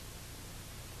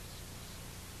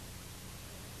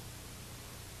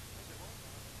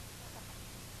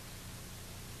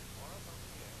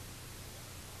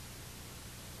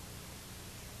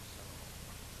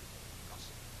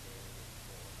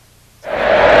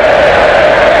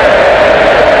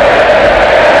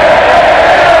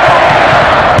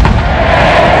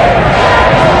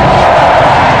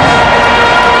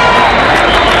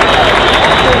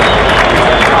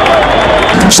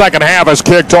 second half has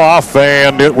kicked off,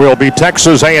 and it will be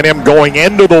Texas A&M going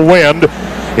into the wind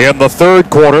in the third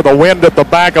quarter. The wind at the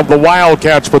back of the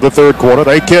Wildcats for the third quarter.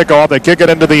 They kick off. They kick it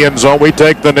into the end zone. We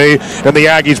take the knee, and the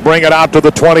Aggies bring it out to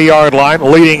the 20-yard line,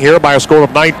 leading here by a score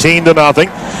of 19-0.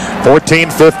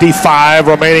 14:55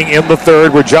 remaining in the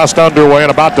third. We're just underway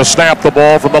and about to snap the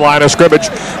ball from the line of scrimmage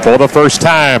for the first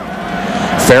time.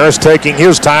 Ferris taking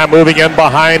his time, moving in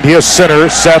behind his center,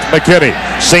 Seth McKinney.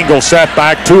 Single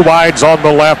setback, two wides on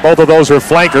the left. Both of those are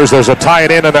flankers. There's a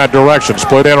tight end in that direction.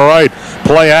 Split in right.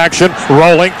 Play action,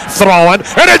 rolling, throwing,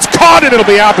 and it's caught, and it'll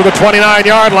be out to the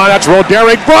 29-yard line. That's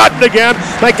Roderick Broughton again.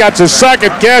 I think that's his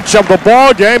second catch of the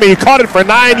ball game. He caught it for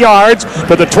 9 yards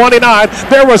to the 29.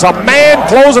 There was a man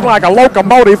closing like a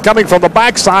locomotive coming from the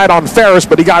backside on Ferris,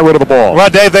 but he got rid of the ball. Well,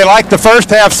 Dave, they liked the first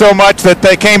half so much that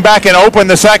they came back and opened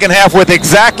the second half with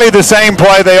exactly the same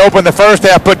play they opened the first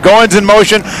half. Put Goins in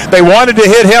motion. They wanted to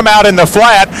hit him out in the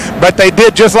flat, but they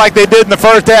did just like they did in the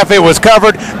first half. It was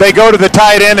covered. They go to the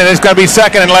tight end, and it's going to be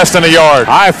second and less than a yard.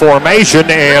 High formation,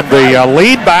 and the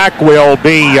lead back will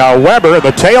be Weber.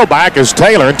 The tailback is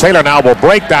Taylor, and Taylor now will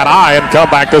break that eye and come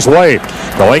back this way.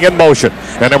 Going in motion.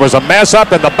 And there was a mess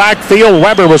up in the backfield.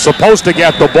 Weber was supposed to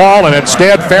get the ball, and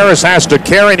instead Ferris has to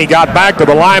carry, and he got back to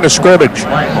the line of scrimmage.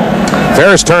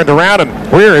 Ferris turned around, and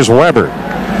where is Weber?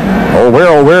 Oh,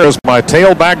 where is my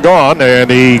tailback gone?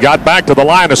 And he got back to the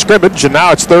line of scrimmage, and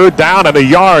now it's third down and a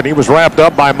yard. He was wrapped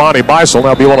up by Monty Beisel.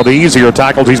 That'll be one of the easier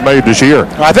tackles he's made this year.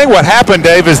 I think what happened,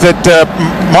 Dave, is that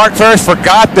Mark Ferris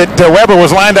forgot that Weber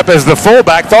was lined up as the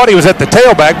fullback, thought he was at the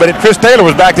tailback, but Chris Taylor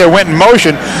was back there, went in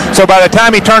motion. So by the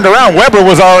time he turned around, Weber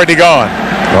was already gone.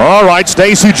 All right,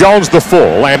 Stacey Jones the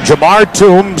full, and Jamar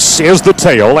Toombs is the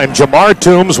tail, and Jamar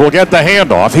Toombs will get the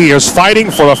handoff. He is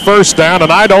fighting for a first down,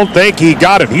 and I don't think he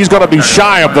got it. He's going to be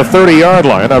shy of the 30-yard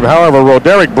line. However,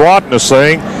 Roderick Broughton is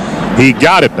saying he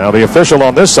got it. Now, the official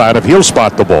on this side, if he'll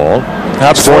spot the ball,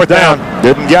 that's fourth down.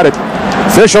 Didn't get it.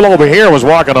 Official over here was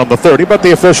walking on the 30, but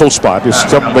the official spot is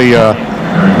simply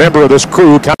member of this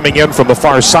crew coming in from the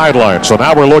far sideline. So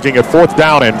now we're looking at fourth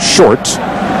down and short.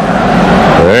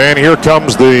 And here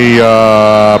comes the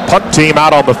punt team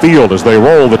out on the field as they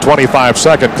roll the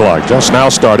 25-second clock. Just now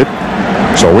started.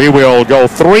 So we will go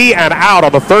 3 and out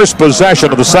on the first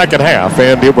possession of the second half.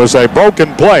 And it was a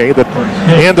broken play that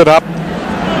ended up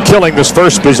killing this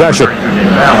first possession.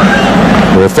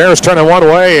 With Ferris turning one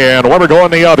way and Weber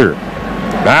going the other.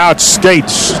 Now it's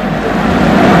Skates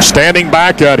standing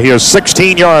back at his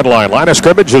 16-yard line. Line of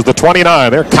scrimmage is the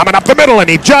 29. They're coming up the middle, and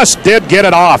he just did get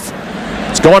it off.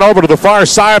 It's going over to the far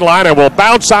sideline and will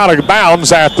bounce out of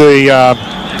bounds at the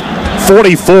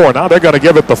 44. Now they're going to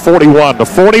give it the 41. The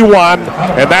 41,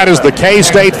 and that is the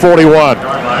K-State 41.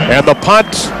 And the punt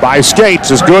by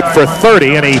Skates is good for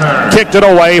 30, and he kicked it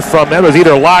away from them. It was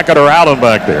either Lockett or Allen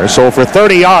back there. So for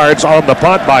 30 yards on the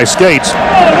punt by Skates.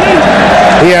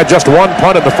 He had just one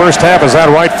punt in the first half. Is that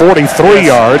right? 43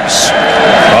 yards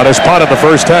on his punt in the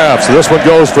first half. So this one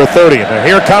goes for 30. And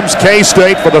here comes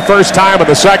K-State for the first time in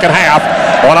the second half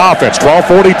on offense.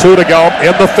 12:42 to go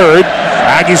in the third.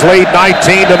 Aggies lead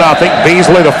 19-0.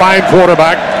 Beasley, the fine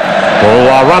quarterback, will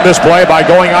run this play by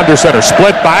going under center.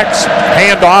 Split backs,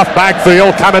 handoff,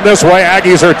 backfield, coming this way.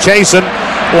 Aggies are chasing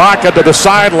Lockett to the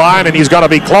sideline, and he's going to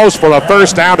be close for a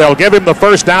first down. They'll give him the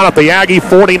first down at the Aggie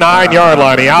 49-yard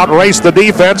line. He outraced the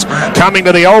defense coming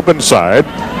to the open side.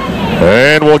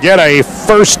 And we'll get a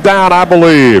first down, I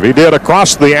believe. He did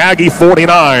across the Aggie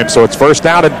 49, so it's first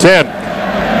down and 10.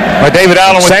 David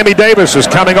Allen. Sammy Davis is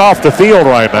coming off the field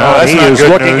right now. Oh, he is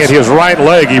looking at his right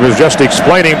leg. He was just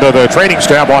explaining to the training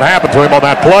staff what happened to him on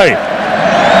that play.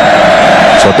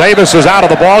 So Davis is out of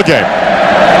the ball game.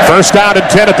 First down and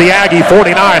 10 at the Aggie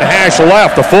 49. Hash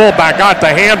left. The fullback got the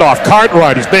handoff.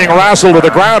 Cartwright. He's being wrestled to the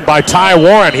ground by Ty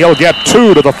Warren. He'll get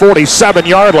 2 to the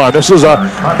 47-yard line. This is a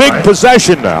big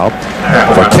possession now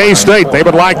for K-State. They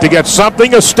would like to get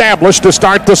something established to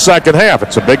start the second half.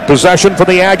 It's a big possession for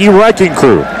the Aggie wrecking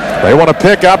crew. They want to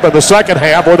pick up in the second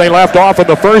half where they left off in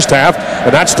the first half,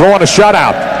 and that's throwing a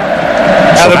shutout.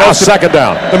 Now second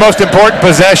down. The most important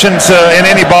possessions in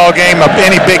any ball game,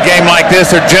 any big game like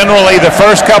this, are generally the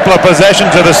first couple of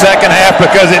possessions of the second half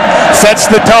because it sets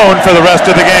the tone for the rest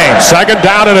of the game. Second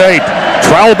down and 8.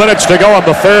 12 minutes to go in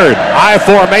the third. High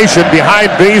formation behind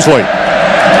Beasley.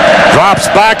 Drops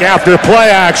back after play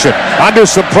action. Under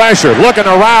some pressure. Looking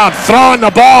around. Throwing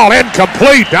the ball.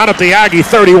 Incomplete down at the Aggie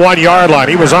 31-yard line.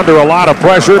 He was under a lot of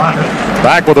pressure.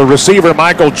 Back with the receiver,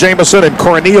 Michael Jameson, and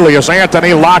Cornelius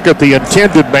Anthony Lockett, the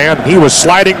intended man. He was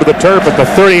sliding to the turf at the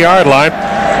 30-yard line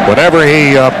whenever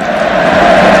he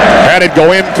had it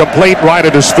go incomplete right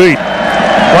at his feet.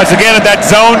 Once again at that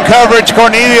zone coverage,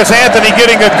 Cornelius Anthony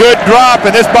getting a good drop,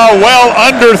 and this ball well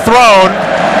underthrown.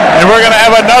 And we're going to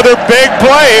have another big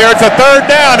play here. It's a third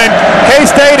down, and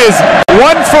K-State is 1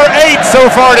 for 8 so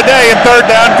far today in third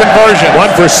down conversion.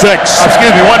 1 for 6.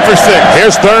 Excuse me, 1 for 6.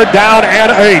 Here's third down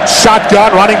and 8.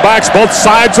 Shotgun, running backs both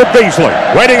sides of Beasley.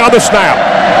 Waiting on the snap.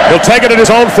 He'll take it at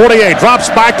his own 48. Drops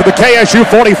back to the KSU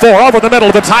 44. Over the middle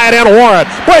of the tight end, Warren.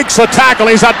 Breaks the tackle.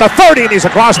 He's at the 30, and he's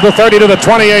across the 30 to the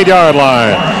 28-yard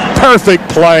line. Perfect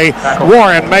play.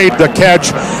 Warren made the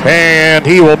catch, and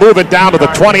he will move it down to the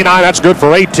 29. That's good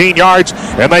for 18 yards,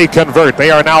 and they convert.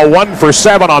 They are now 1 for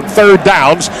 7 on third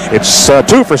downs. It's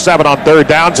 2 for 7 on third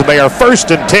downs, and they are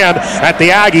 1st and 10 at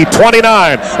the Aggie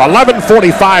 29.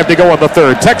 11:45 to go in the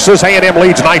third. Texas A&M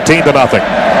leads 19-0.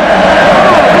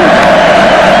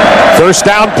 First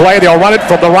down play. They'll run it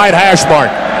from the right hash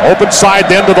mark. Open side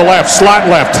then to the left. Slot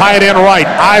left. Tight end right.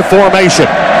 I formation.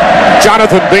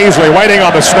 Jonathan Beasley waiting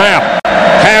on the snap.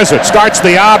 Has it. Starts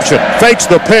the option. Fakes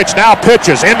the pitch. Now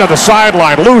pitches into the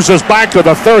sideline. Loses back to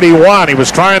the 31. He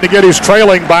was trying to get his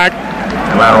trailing back,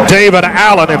 David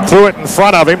Allen, and threw it in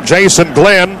front of him. Jason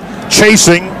Glenn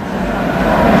chasing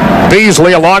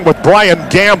Beasley along with Brian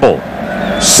Gamble.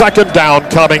 Second down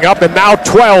coming up, and now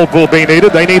 12 will be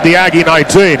needed. They need the Aggie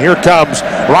 19. Here comes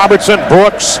Robertson,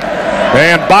 Brooks,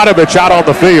 and Bodovich out on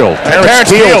the field. Terrence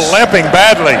Keel limping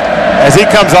badly as he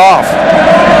comes off.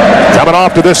 Coming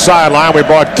off to this sideline, we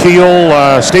brought Keel,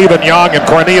 Stephen Young, and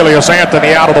Cornelius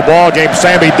Anthony out of the ball game.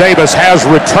 Sammy Davis has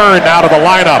returned out of the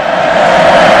lineup.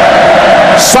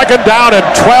 Second down and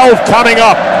 12 coming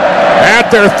up at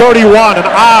their 31, and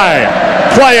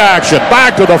play action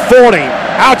back to the 40.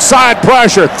 Outside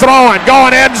pressure, throwing,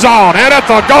 going end zone, and at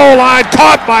the goal line,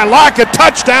 caught by Lockett.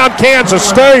 Touchdown, Kansas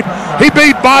State. He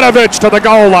beat Bodovich to the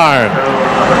goal line.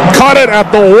 Caught it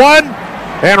at the 1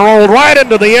 and rolled right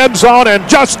into the end zone, and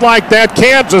just like that,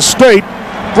 Kansas State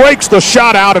breaks the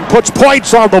shot out and puts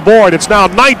points on the board. It's now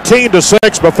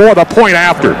 19-6 before the point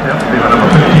after.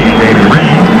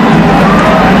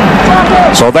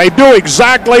 So they do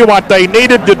exactly what they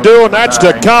needed to do, and that's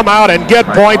to come out and get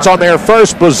points on their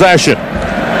first possession.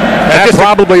 That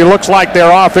probably looks like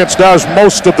their offense does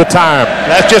most of the time.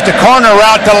 That's just a corner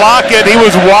route to Lockett. He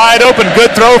was wide open.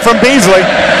 Good throw from Beasley.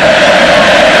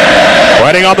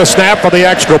 Waiting on the snap for the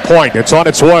extra point. It's on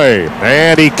its way,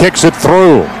 and he kicks it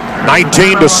through.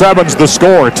 19-7's the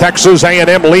score. Texas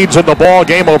A&M leads in the ball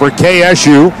game over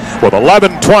KSU with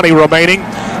 11:20 remaining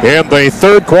in the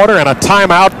third quarter and a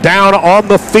timeout down on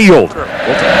the field.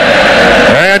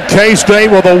 And K-State,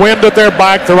 with the wind at their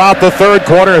back throughout the third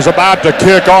quarter, is about to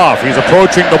kick off. He's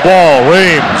approaching the ball.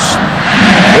 Reams.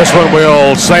 This one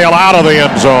will sail out of the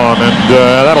end zone, and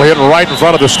that'll hit right in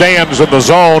front of the stands in the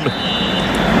zone.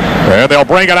 And they'll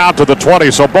bring it out to the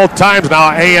 20. So both times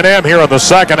now A&M here in the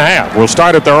second half will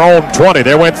start at their own 20.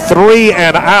 They went 3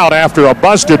 and out after a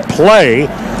busted play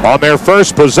on their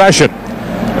first possession.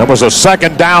 It was a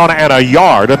second down and a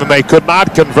yard, and then they could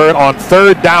not convert on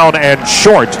third down and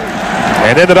short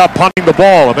and ended up punting the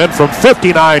ball. And then from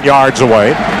 59 yards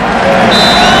away,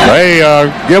 they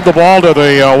give the ball to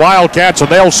the Wildcats, and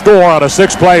they'll score on a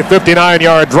 6-play,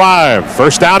 59-yard drive.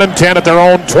 First down and 10 at their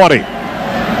own 20.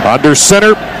 Under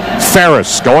center,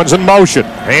 Ferris goes in motion.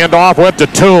 Handoff went to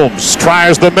Toombs.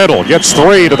 Tries the middle. Gets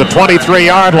 3 to the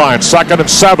 23-yard line. 2nd and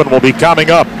 7 will be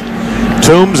coming up.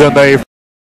 Toombs in the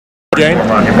game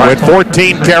with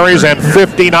 14 carries and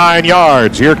 59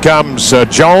 yards. Here comes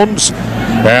Jones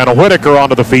and Whitaker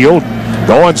onto the field.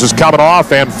 Goins is coming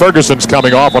off, and Ferguson's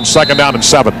coming off on 2nd down and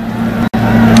 7.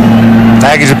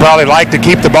 Aggies would probably like to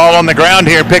keep the ball on the ground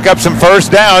here, pick up some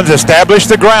first downs, establish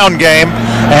the ground game,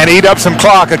 and eat up some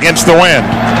clock against the wind.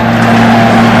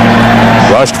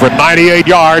 Rushed for 98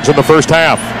 yards in the first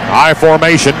half. I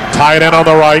formation, tight end on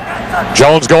the right.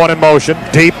 Jones going in motion.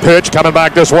 Deep pitch coming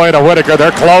back this way to Whitaker.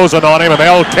 They're closing on him, and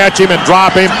they'll catch him and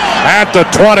drop him at the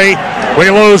 20. We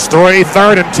lose 3.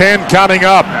 3rd and 10 coming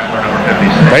up.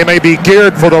 They may be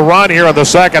geared for the run here in the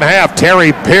second half.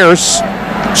 Terry Pierce,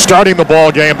 starting the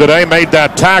ball game today, made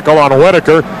that tackle on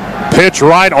Whitaker. Pitch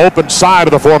right, open side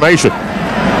of the formation.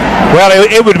 Well,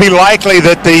 it would be likely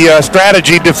that the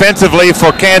strategy defensively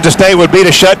for Kansas State would be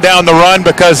to shut down the run,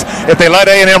 because if they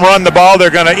let A&M run the ball,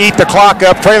 they're going to eat the clock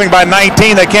up. Trailing by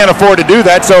 19, they can't afford to do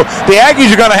that. So the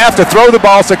Aggies are going to have to throw the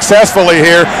ball successfully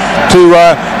here to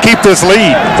keep this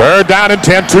lead. 3rd down and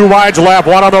 10, 2 wides left,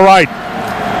 1 on the right.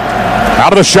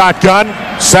 Out of the shotgun,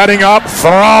 setting up,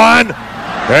 throwing,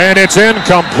 and it's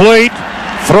incomplete.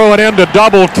 Threw it into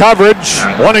double coverage,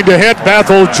 wanting to hit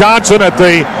Bethel Johnson at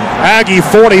the Aggie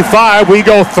 45. We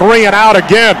go 3 and out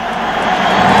again.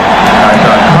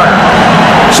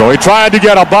 So he tried to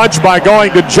get a bunch by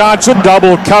going to Johnson,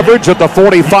 double coverage at the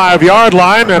 45-yard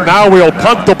line, and now we'll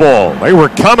punt the ball. They were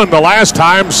coming the last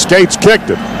time Skates kicked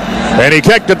it. And he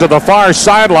kicked it to the far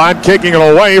sideline, kicking it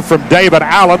away from David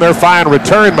Allen, their fine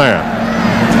return man.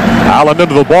 Allen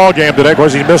into the ball game today. Of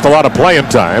course, he missed a lot of playing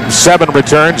time. 7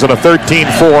 returns and a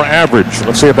 13-4 average.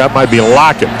 Let's see if that might be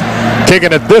Lockett.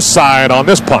 Kicking it this side on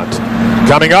this punt.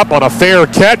 Coming up on a fair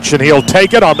catch, and he'll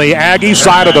take it on the Aggie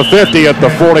side of the 50 at the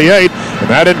 48. And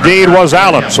that indeed was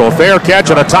Allen. So a fair catch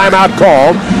and a timeout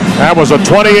called. That was a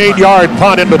 28-yard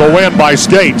punt into the wind by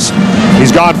Skates.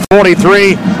 He's gone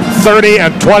 43, 30,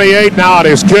 and 28 now at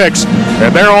his kicks.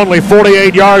 And they're only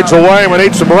 48 yards away. We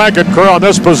need some record crew on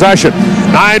this possession.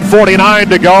 9:49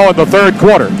 to go in the third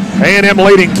quarter. A&M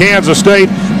leading Kansas State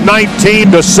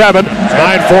 19-7.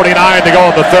 9:49 to go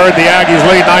in the third. The Aggies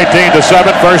lead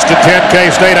 19-7. First and 10,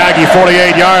 K-State Aggie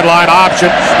 48-yard line option.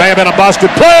 May have been a busted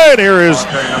play. And here is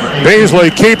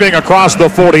Beasley keeping across the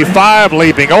 45,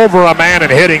 leaping over a man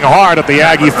and hitting hard at the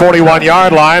Aggie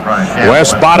 41-yard line.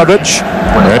 Wes Bodovich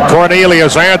and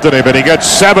Cornelius Anthony, but he gets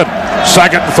 7.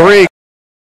 Second and 3.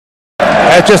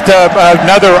 That's just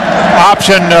another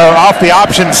option off the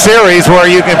option series where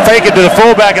you can fake it to the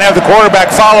fullback and have the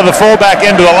quarterback follow the fullback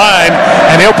into the line,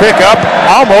 and he'll pick up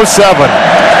almost 7.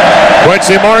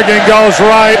 Quincy Morgan goes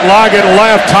right, Loggett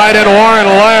left, tight end Warren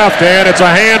left, and it's a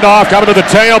handoff coming to the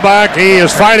tailback. He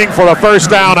is fighting for a first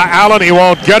down. Allen, he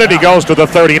won't get it. He goes to the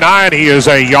 39. He is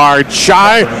a yard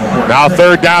shy. Now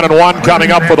 3rd down and 1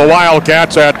 coming up for the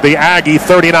Wildcats at the Aggie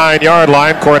 39-yard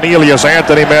line. Cornelius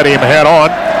Anthony met him head on.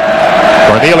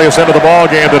 Cornelius into the ball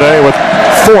game today with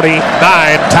 49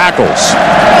 tackles.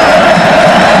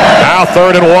 Now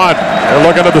 3rd and 1. They're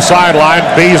looking at the sideline.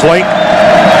 Beasley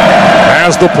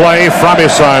has the play from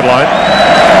his sideline.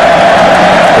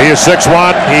 He is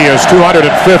 6'1". He is 215.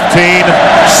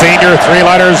 Senior, 3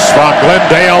 letters from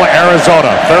Glendale,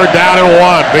 Arizona. 3rd down and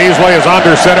 1. Beasley is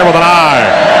under center with an eye.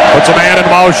 Puts a man in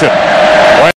motion.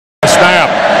 Snap.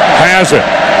 Has it.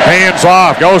 Hands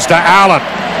off. Goes to Allen.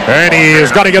 And he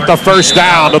is going to get the first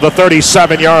down to the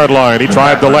 37-yard line. He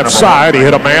tried the left side. He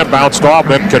hit a man, bounced off,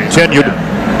 then continued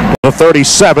to the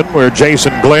 37, where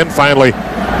Jason Glenn finally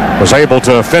was able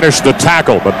to finish the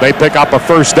tackle. But they pick up a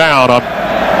first down.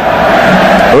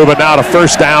 Moving now to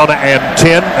 1st down and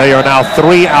 10. They are now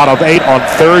 3 out of 8 on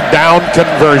 3rd down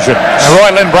conversions. And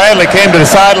Roy Lynn Bradley came to the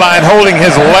sideline holding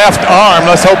his left arm.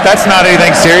 Let's hope that's not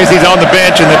anything serious. He's on the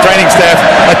bench and the training staff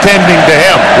attending to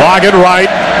him. Loggett right.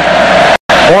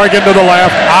 Morgan to the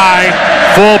left,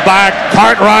 fullback,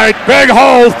 Cartwright, big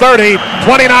hole, 30,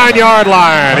 29-yard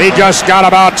line. He just got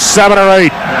about 7 or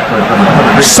 8.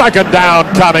 2nd down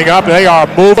coming up. They are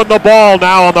moving the ball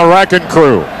now on the wrecking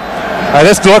crew.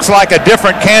 This looks like a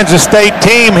different Kansas State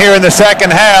team here in the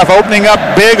second half, opening up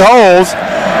big holes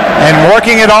and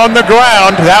working it on the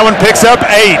ground. That one picks up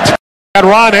 8. Had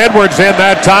Ron Edwards in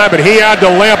that time, but he had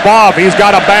to limp off. He's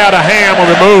got a bad hand when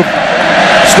we move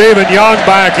Stephen Young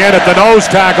back in at the nose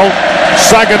tackle.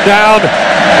 2nd down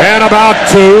and about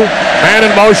 2. Man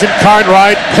in motion,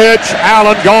 Cartwright, pitch,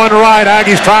 Allen going right.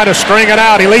 Aggies trying to string it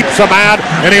out. He leaps a man,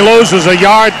 and he loses a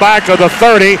yard back to the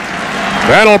 30.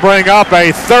 That'll bring up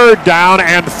a 3rd down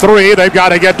and 3. They've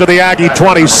got to get to the Aggie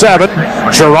 27.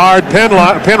 Gerard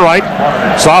Penwright,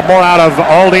 sophomore out of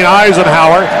Aldine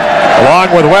Eisenhower, along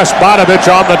with Wes Bodovich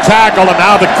on the tackle, and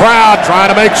now the crowd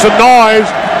trying to make some noise,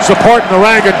 supporting the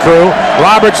Rankin crew.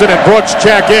 Robertson and Brooks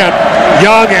check in.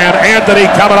 Young and Anthony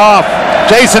coming off.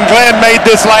 Jason Glenn made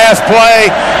this last play.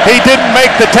 He didn't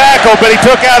make the tackle, but he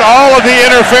took out all of the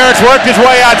interference, worked his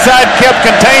way outside, kept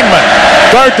containment.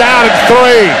 3rd down and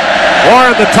 3.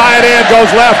 Warren, the tight end, goes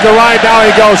left to right. Now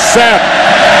he goes set.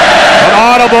 An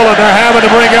audible, and they're having to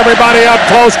bring everybody up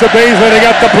close to Beasley to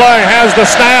get the play. Has the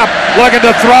snap, looking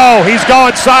to throw. He's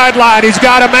going sideline. He's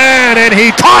got a man, and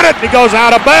he caught it. He goes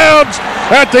out of bounds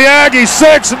at the Aggie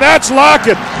 6, and that's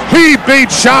Lockett. He beat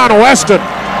Sean Weston.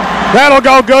 That'll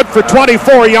go good for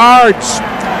 24 yards.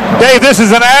 Dave, this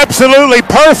is an absolutely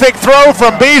perfect throw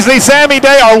from Beasley. Sammy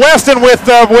Day, or Weston, with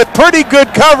pretty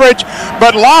good coverage,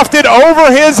 but lofted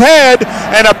over his head,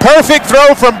 and a perfect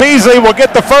throw from Beasley will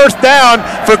get the first down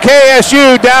for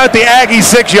KSU down at the Aggie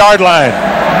 6-yard line.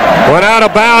 Went out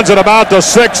of bounds at about the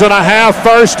 6.5,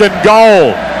 1st and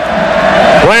goal.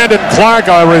 Brandon Clark,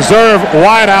 a reserve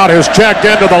wideout, has checked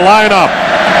into the lineup.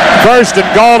 1st and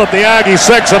goal at the Aggie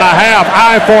 6.5,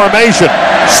 I formation.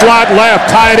 Slot left,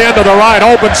 tight end to the right,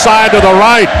 open side to the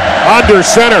right, under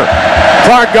center.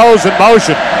 Clark goes in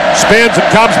motion, spins and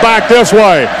comes back this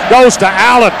way. Goes to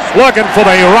Allen, looking for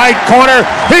the right corner.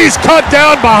 He's cut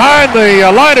down behind the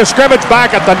line of scrimmage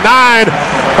back at the 9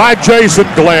 by Jason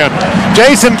Glenn.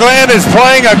 Jason Glenn is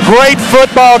playing a great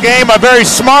football game, a very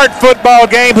smart football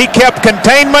game. He kept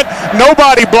containment.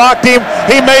 Nobody blocked him.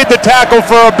 He made the tackle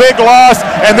for a big loss,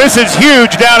 and this is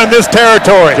huge down in this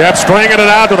territory. Kept stringing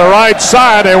it out to the right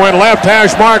side. They went left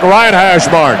hash mark, right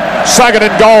hash mark. Second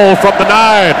and goal from the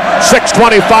 9.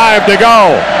 6:25 to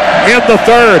go. In the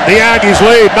third, the Aggies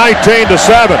lead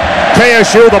 19-7.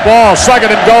 KSU the ball, second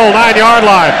and goal, 9-yard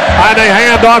line. And they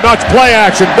hand off, that's play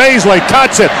action. Beasley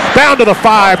cuts it down to the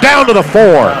 5, down to the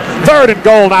 4. Third and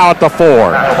goal now at the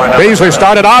 4. Beasley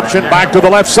started option back to the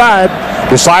left side.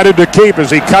 Decided to keep as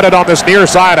he cut it on this near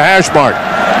side hash mark.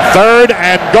 Third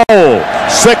and goal,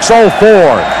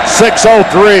 6:04,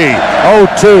 6:03,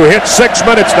 02. Hit 6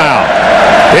 minutes now.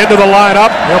 Into the lineup,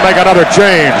 he'll make another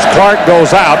change. Clark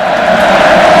goes out.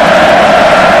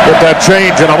 Get that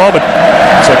change in a moment.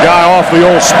 It's a guy off the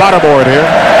old spotter board here.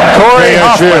 Corey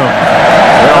Hoffman.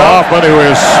 Hoffman, who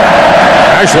is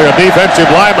actually a defensive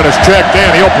lineman, is checked in.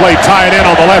 He'll play tight end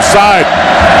on the left side.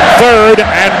 Third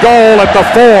and goal at the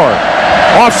 4.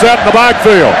 Offset in the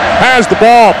backfield. Has the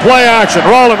ball. Play action.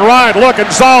 Rolling right. Looking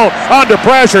zone. Under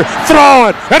pressure.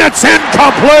 Throwing. And it's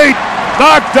incomplete.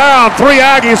 Knocked down. 3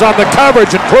 Aggies on the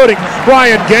coverage, including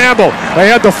Brian Gamble. They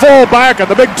had the fullback and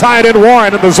the big tight end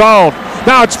Warren in the zone.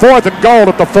 Now it's fourth and goal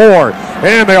at the 4.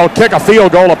 And they'll kick a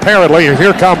field goal apparently.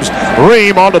 Here comes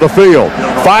Ream onto the field.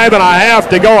 5.5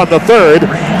 to go in the third.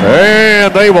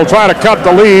 And they will try to cut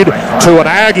the lead to an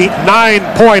Aggie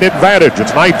 9-point advantage.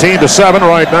 It's 19-7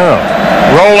 right now.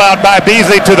 Roll out by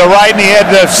Beasley to the right, and he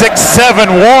had the 6'7"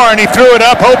 Warren. He threw it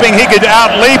up hoping he could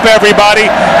outleap everybody,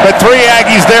 but 3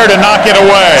 Aggies there to knock it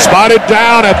away. Spotted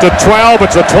down at the 12.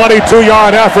 It's a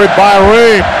 22-yard effort by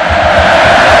Ream.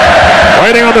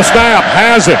 Waiting on the snap,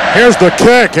 has it. Here's the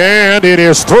kick, and it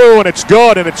is through, and it's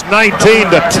good, and it's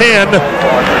 19-10.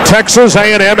 Texas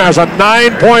A&M has a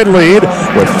 9-point lead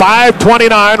with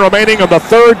 5:29 remaining in the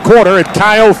third quarter at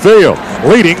Kyle Field,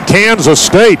 leading Kansas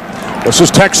State. This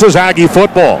is Texas Aggie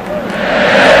football.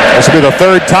 This will be the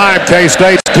third time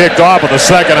K-State's kicked off in the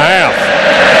second half.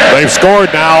 They've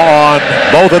scored now on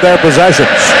both of their possessions.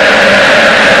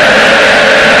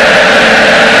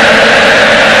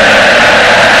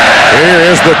 Here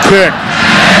is the kick.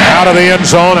 Out of the end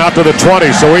zone, out to the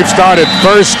 20. So we've started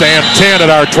first and 10 at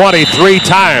our 20 3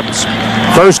 times.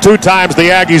 First 2 times the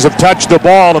Aggies have touched the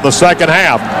ball in the second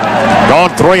half. Gone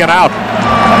 3 and out.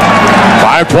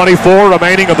 5:24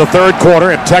 remaining in the third quarter,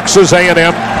 and Texas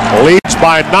A&M leads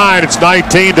by 9. It's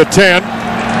 19-10.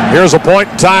 Here's a point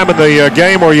in time in the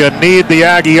game where you need the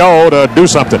Aggie-O to do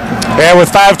something. Yeah, with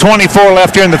 5:24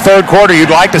 left here in the third quarter, you'd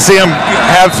like to see them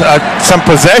have some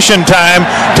possession time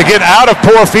to get out of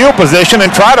poor field position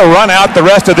and try to run out the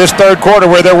rest of this third quarter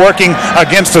where they're working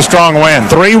against a strong wind.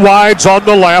 3 wides on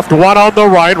the left, 1 on the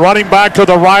right, running back to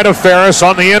the right of Ferris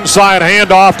on the inside,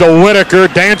 handoff to Whitaker,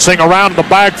 dancing around the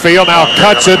backfield, now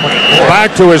cuts it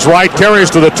back to his right, carries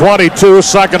to the 22,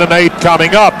 2nd and 8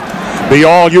 coming up. Be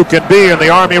all you can be in the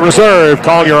Army Reserve.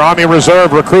 Call your Army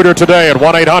Reserve recruiter today at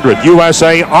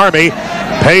 1-800-USA-ARMY,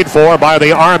 paid for by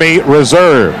the Army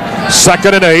Reserve.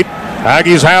 2nd and 8.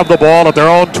 Aggies have the ball at their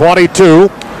own 22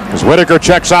 as Whitaker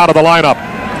checks out of the lineup.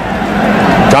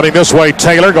 Coming this way,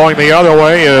 Taylor. Going the other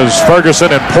way is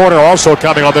Ferguson and Porter also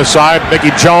coming on this side.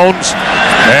 Mickey Jones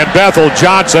and Bethel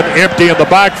Johnson empty in the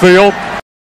backfield.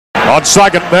 On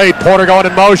 2nd and 8, Porter going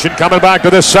in motion, coming back to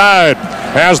this side.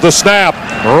 Has the snap,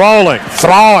 rolling,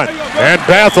 throwing, and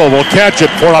Bethel will catch it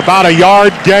for about a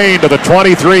yard gain to the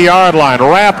 23-yard line.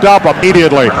 Wrapped up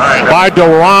immediately by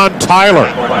Deron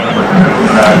Tyler.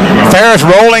 Ferris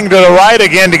rolling to the right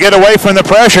again to get away from the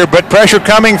pressure, but pressure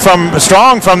coming from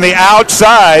strong from the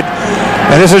outside.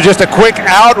 And this is just a quick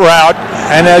out route.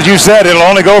 And as you said, it'll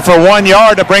only go for 1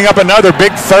 yard to bring up another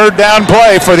big third down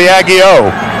play for the Aggie-O.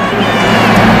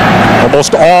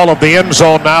 Almost all of the end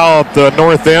zone now at the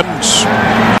north ends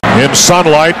in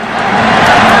sunlight.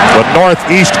 The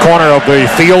northeast corner of the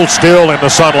field still in the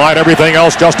sunlight. Everything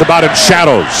else just about in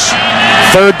shadows.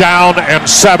 3rd down and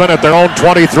 7 at their own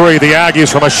 23. The Aggies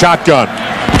from a shotgun.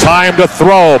 Time to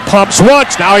throw. Pumps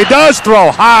once. Now he does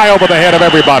throw high over the head of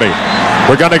everybody.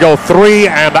 We're going to go 3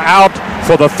 and out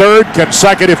for the 3rd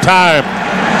consecutive time.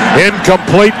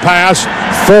 Incomplete pass.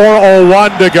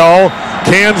 4:01 to go.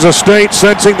 Kansas State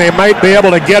sensing they might be able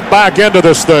to get back into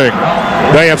this thing.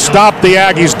 They have stopped the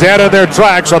Aggies dead in their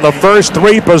tracks on the first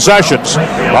 3 possessions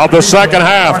of the second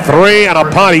half. 3 and a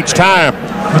punt each time.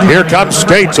 Here comes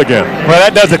States again. Well,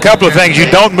 that does a couple of things. You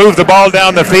don't move the ball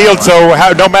down the field, so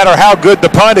no matter how good the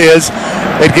punt is,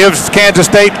 it gives Kansas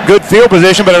State good field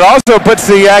position, but it also puts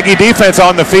the Aggie defense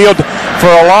on the field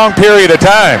for a long period of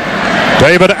time.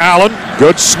 David Allen,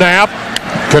 good snap.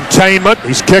 Containment.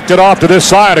 He's kicked it off to this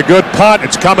side. A good punt.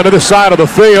 It's coming to this side of the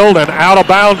field, and out of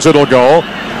bounds it'll go.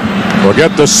 We'll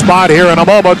get the spot here in a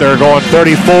moment. They're going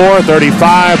 34,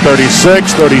 35,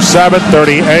 36, 37,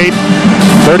 38,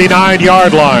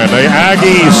 39-yard line. The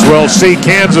Aggies will see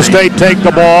Kansas State take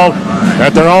the ball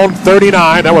at their own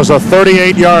 39. That was a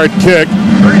 38-yard kick.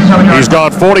 He's gone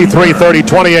 43, 30,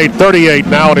 28, 38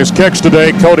 now in his kicks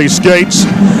today. Cody Skates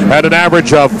had an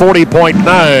average of 40.9.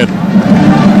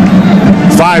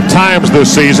 5 times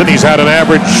this season he's had an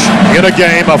average in a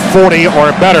game of 40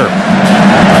 or better.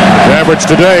 The average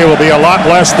today will be a lot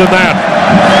less than that.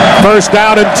 First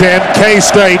down and 10,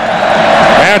 K-State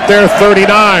at their 39.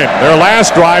 Their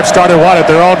last drive started at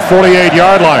their own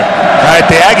 48-yard line. At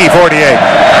the Aggie 48.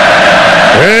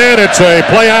 And it's a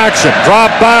play action.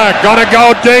 Drop back. Gonna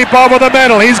go deep over the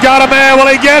middle. He's got a man. Will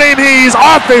he get him? He's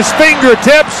off his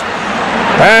fingertips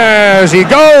as he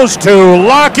goes to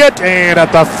Lockett. And at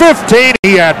the 15,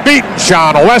 he had beaten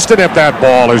Sean Weston. If that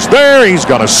ball is there, he's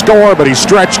going to score, but he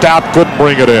stretched out, couldn't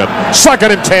bring it in.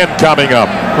 2nd and 10 coming up.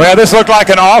 Well, this looked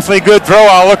like an awfully good throw.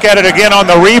 I'll look at it again on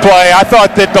the replay. I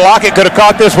thought that Lockett could have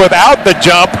caught this without the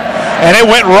jump, and it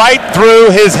went right through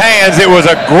his hands. It was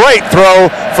a great throw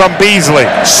from Beasley.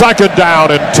 2nd down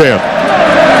and 10.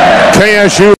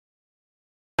 KSU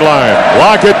line.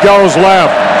 Lockett goes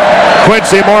left.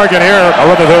 Quincy Morgan here,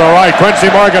 or to the right. Quincy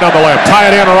Morgan on the left. Tie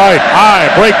it in right.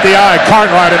 Break the eye.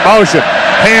 Cartwright in motion.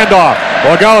 Handoff.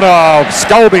 We'll go to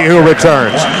Scobie, who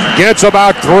returns. Gets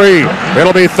about 3.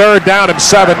 It'll be 3rd down and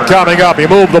 7 coming up. He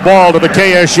moved the ball to the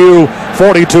KSU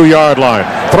 42-yard line.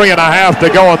 3.5 to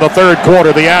go in the 3rd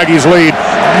quarter. The Aggies lead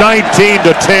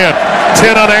 19-10.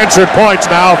 10 unanswered points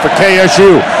now for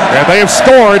KSU. And they have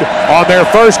scored on their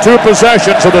first 2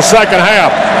 possessions of the 2nd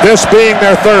half, this being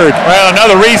their 3rd. Well,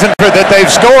 another reason that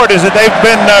they've scored is that they've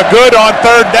been good on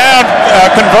 3rd down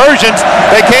conversions.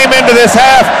 They came into this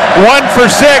half 1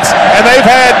 for 6, and they've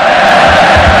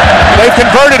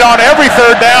converted on every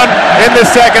 3rd down in this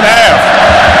 2nd half.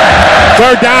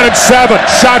 3rd down and 7.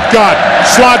 Shotgun.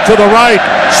 Slot to the right.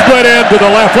 Split end to the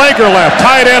left. Flanker left.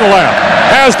 Tight end left.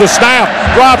 Has the snap.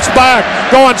 Drops back.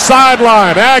 Going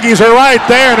sideline. Aggies are right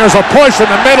there, and there's a push in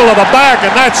the middle of the back,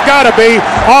 and that's got to be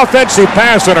offensive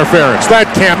pass interference.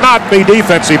 That cannot be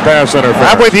defensive pass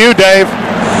interference. I'm with you, Dave.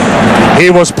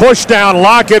 He was pushed down.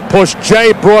 Lockett pushed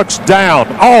Jay Brooks down.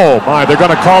 Oh, my. They're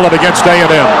going to call it against A&M.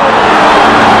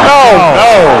 No.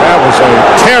 That was a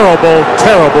terrible,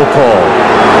 terrible call.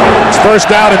 It's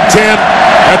 1st down and 10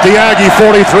 at the Aggie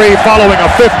 43 following a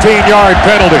 15-yard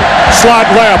penalty. Slot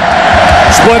left.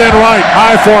 Split in right.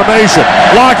 High formation.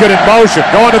 Lockett in motion.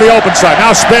 Going to the open side.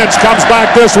 Now spins. Comes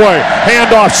back this way.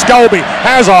 Handoff. Scobie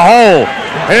has a hole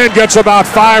and gets about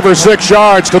 5 or 6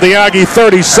 yards to the Aggie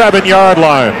 37-yard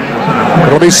line.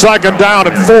 It'll be 2nd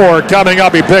down and 4 coming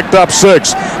up. He picked up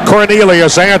 6.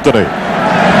 Cornelius Anthony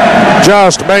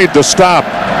just made the stop.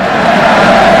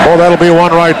 Oh, that'll be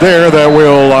one right there that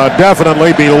will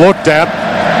definitely be looked at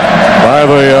by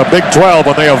the Big 12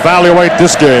 when they evaluate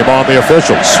this game on the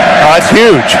officials. It's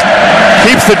huge.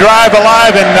 Keeps the drive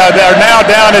alive, and they're now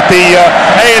down at the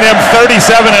A&M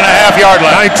 37.5-yard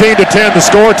line. 19-10 the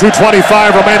score.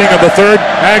 2:25 remaining in the 3rd.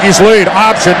 Aggies lead.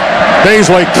 Option.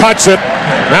 Beasley cuts it.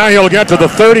 Now he'll get to the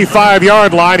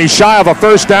 35-yard line. He's shy of a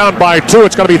 1st down by 2.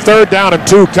 It's going to be 3rd down and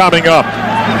 2 coming up.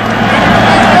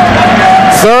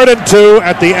 3rd and 2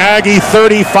 at the Aggie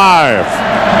 35.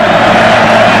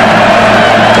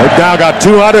 They've now got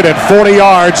 240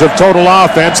 yards of total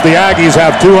offense. The Aggies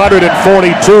have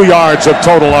 242 yards of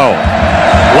total O.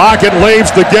 Lockett leaves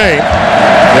the game.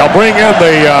 They'll bring in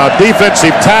the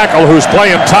defensive tackle who's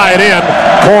playing tight end,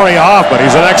 Corey Hoffman.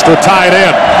 He's an extra tight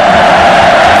end.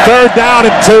 3rd down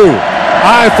and 2.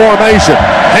 I formation.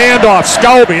 Handoff.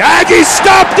 Scobie. Aggies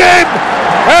stopped in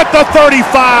at the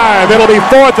 35. It'll be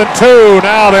 4th and 2.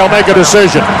 Now they'll make a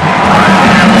decision.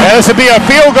 And this would be a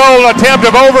field goal attempt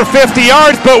of over 50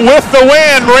 yards, but with the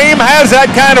wind, Ream has that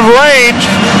kind of range,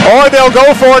 or they'll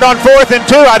go for it on 4th and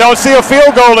 2. I don't see a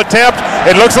field goal attempt.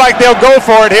 It looks like they'll go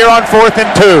for it here on 4th and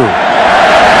 2.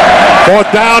 4th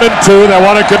down and 2. They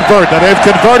want to convert. Now they've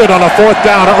converted on a 4th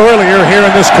down earlier here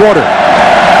in this quarter.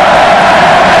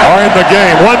 Are in the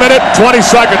game. 1 minute, 20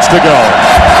 seconds to go.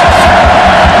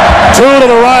 2 to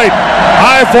the right.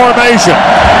 High formation.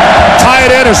 Tight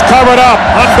end is covered up.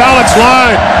 Unbalanced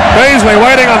line. Beasley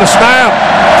waiting on the snap.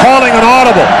 Calling an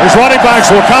audible. His running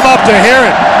backs will come up to hear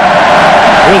it.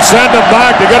 He'll send him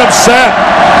back to get him set.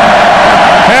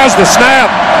 has the snap,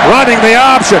 running the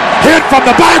option, hit from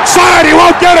the backside, he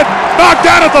won't get it, knocked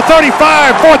down at the 35,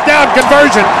 fourth down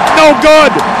conversion, no good.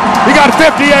 You got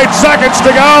 58 seconds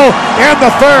to go in the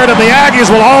third, and the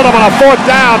Aggies will hold them on a fourth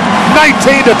down.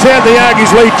 19-10, the Aggies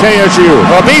lead KSU.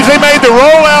 Well, Beasley made the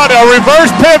rollout, a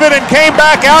reverse pivot, and came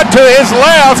back out to his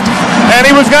left, and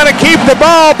he was going to keep the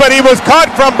ball, but he was caught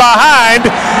from behind,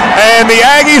 and the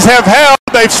Aggies have held.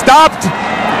 They've stopped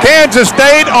Kansas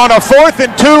State on a 4th and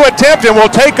 2 attempt, and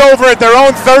will take over at their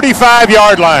own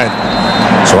 35-yard line.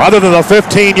 So other than the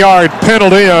 15-yard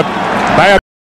penalty, a bad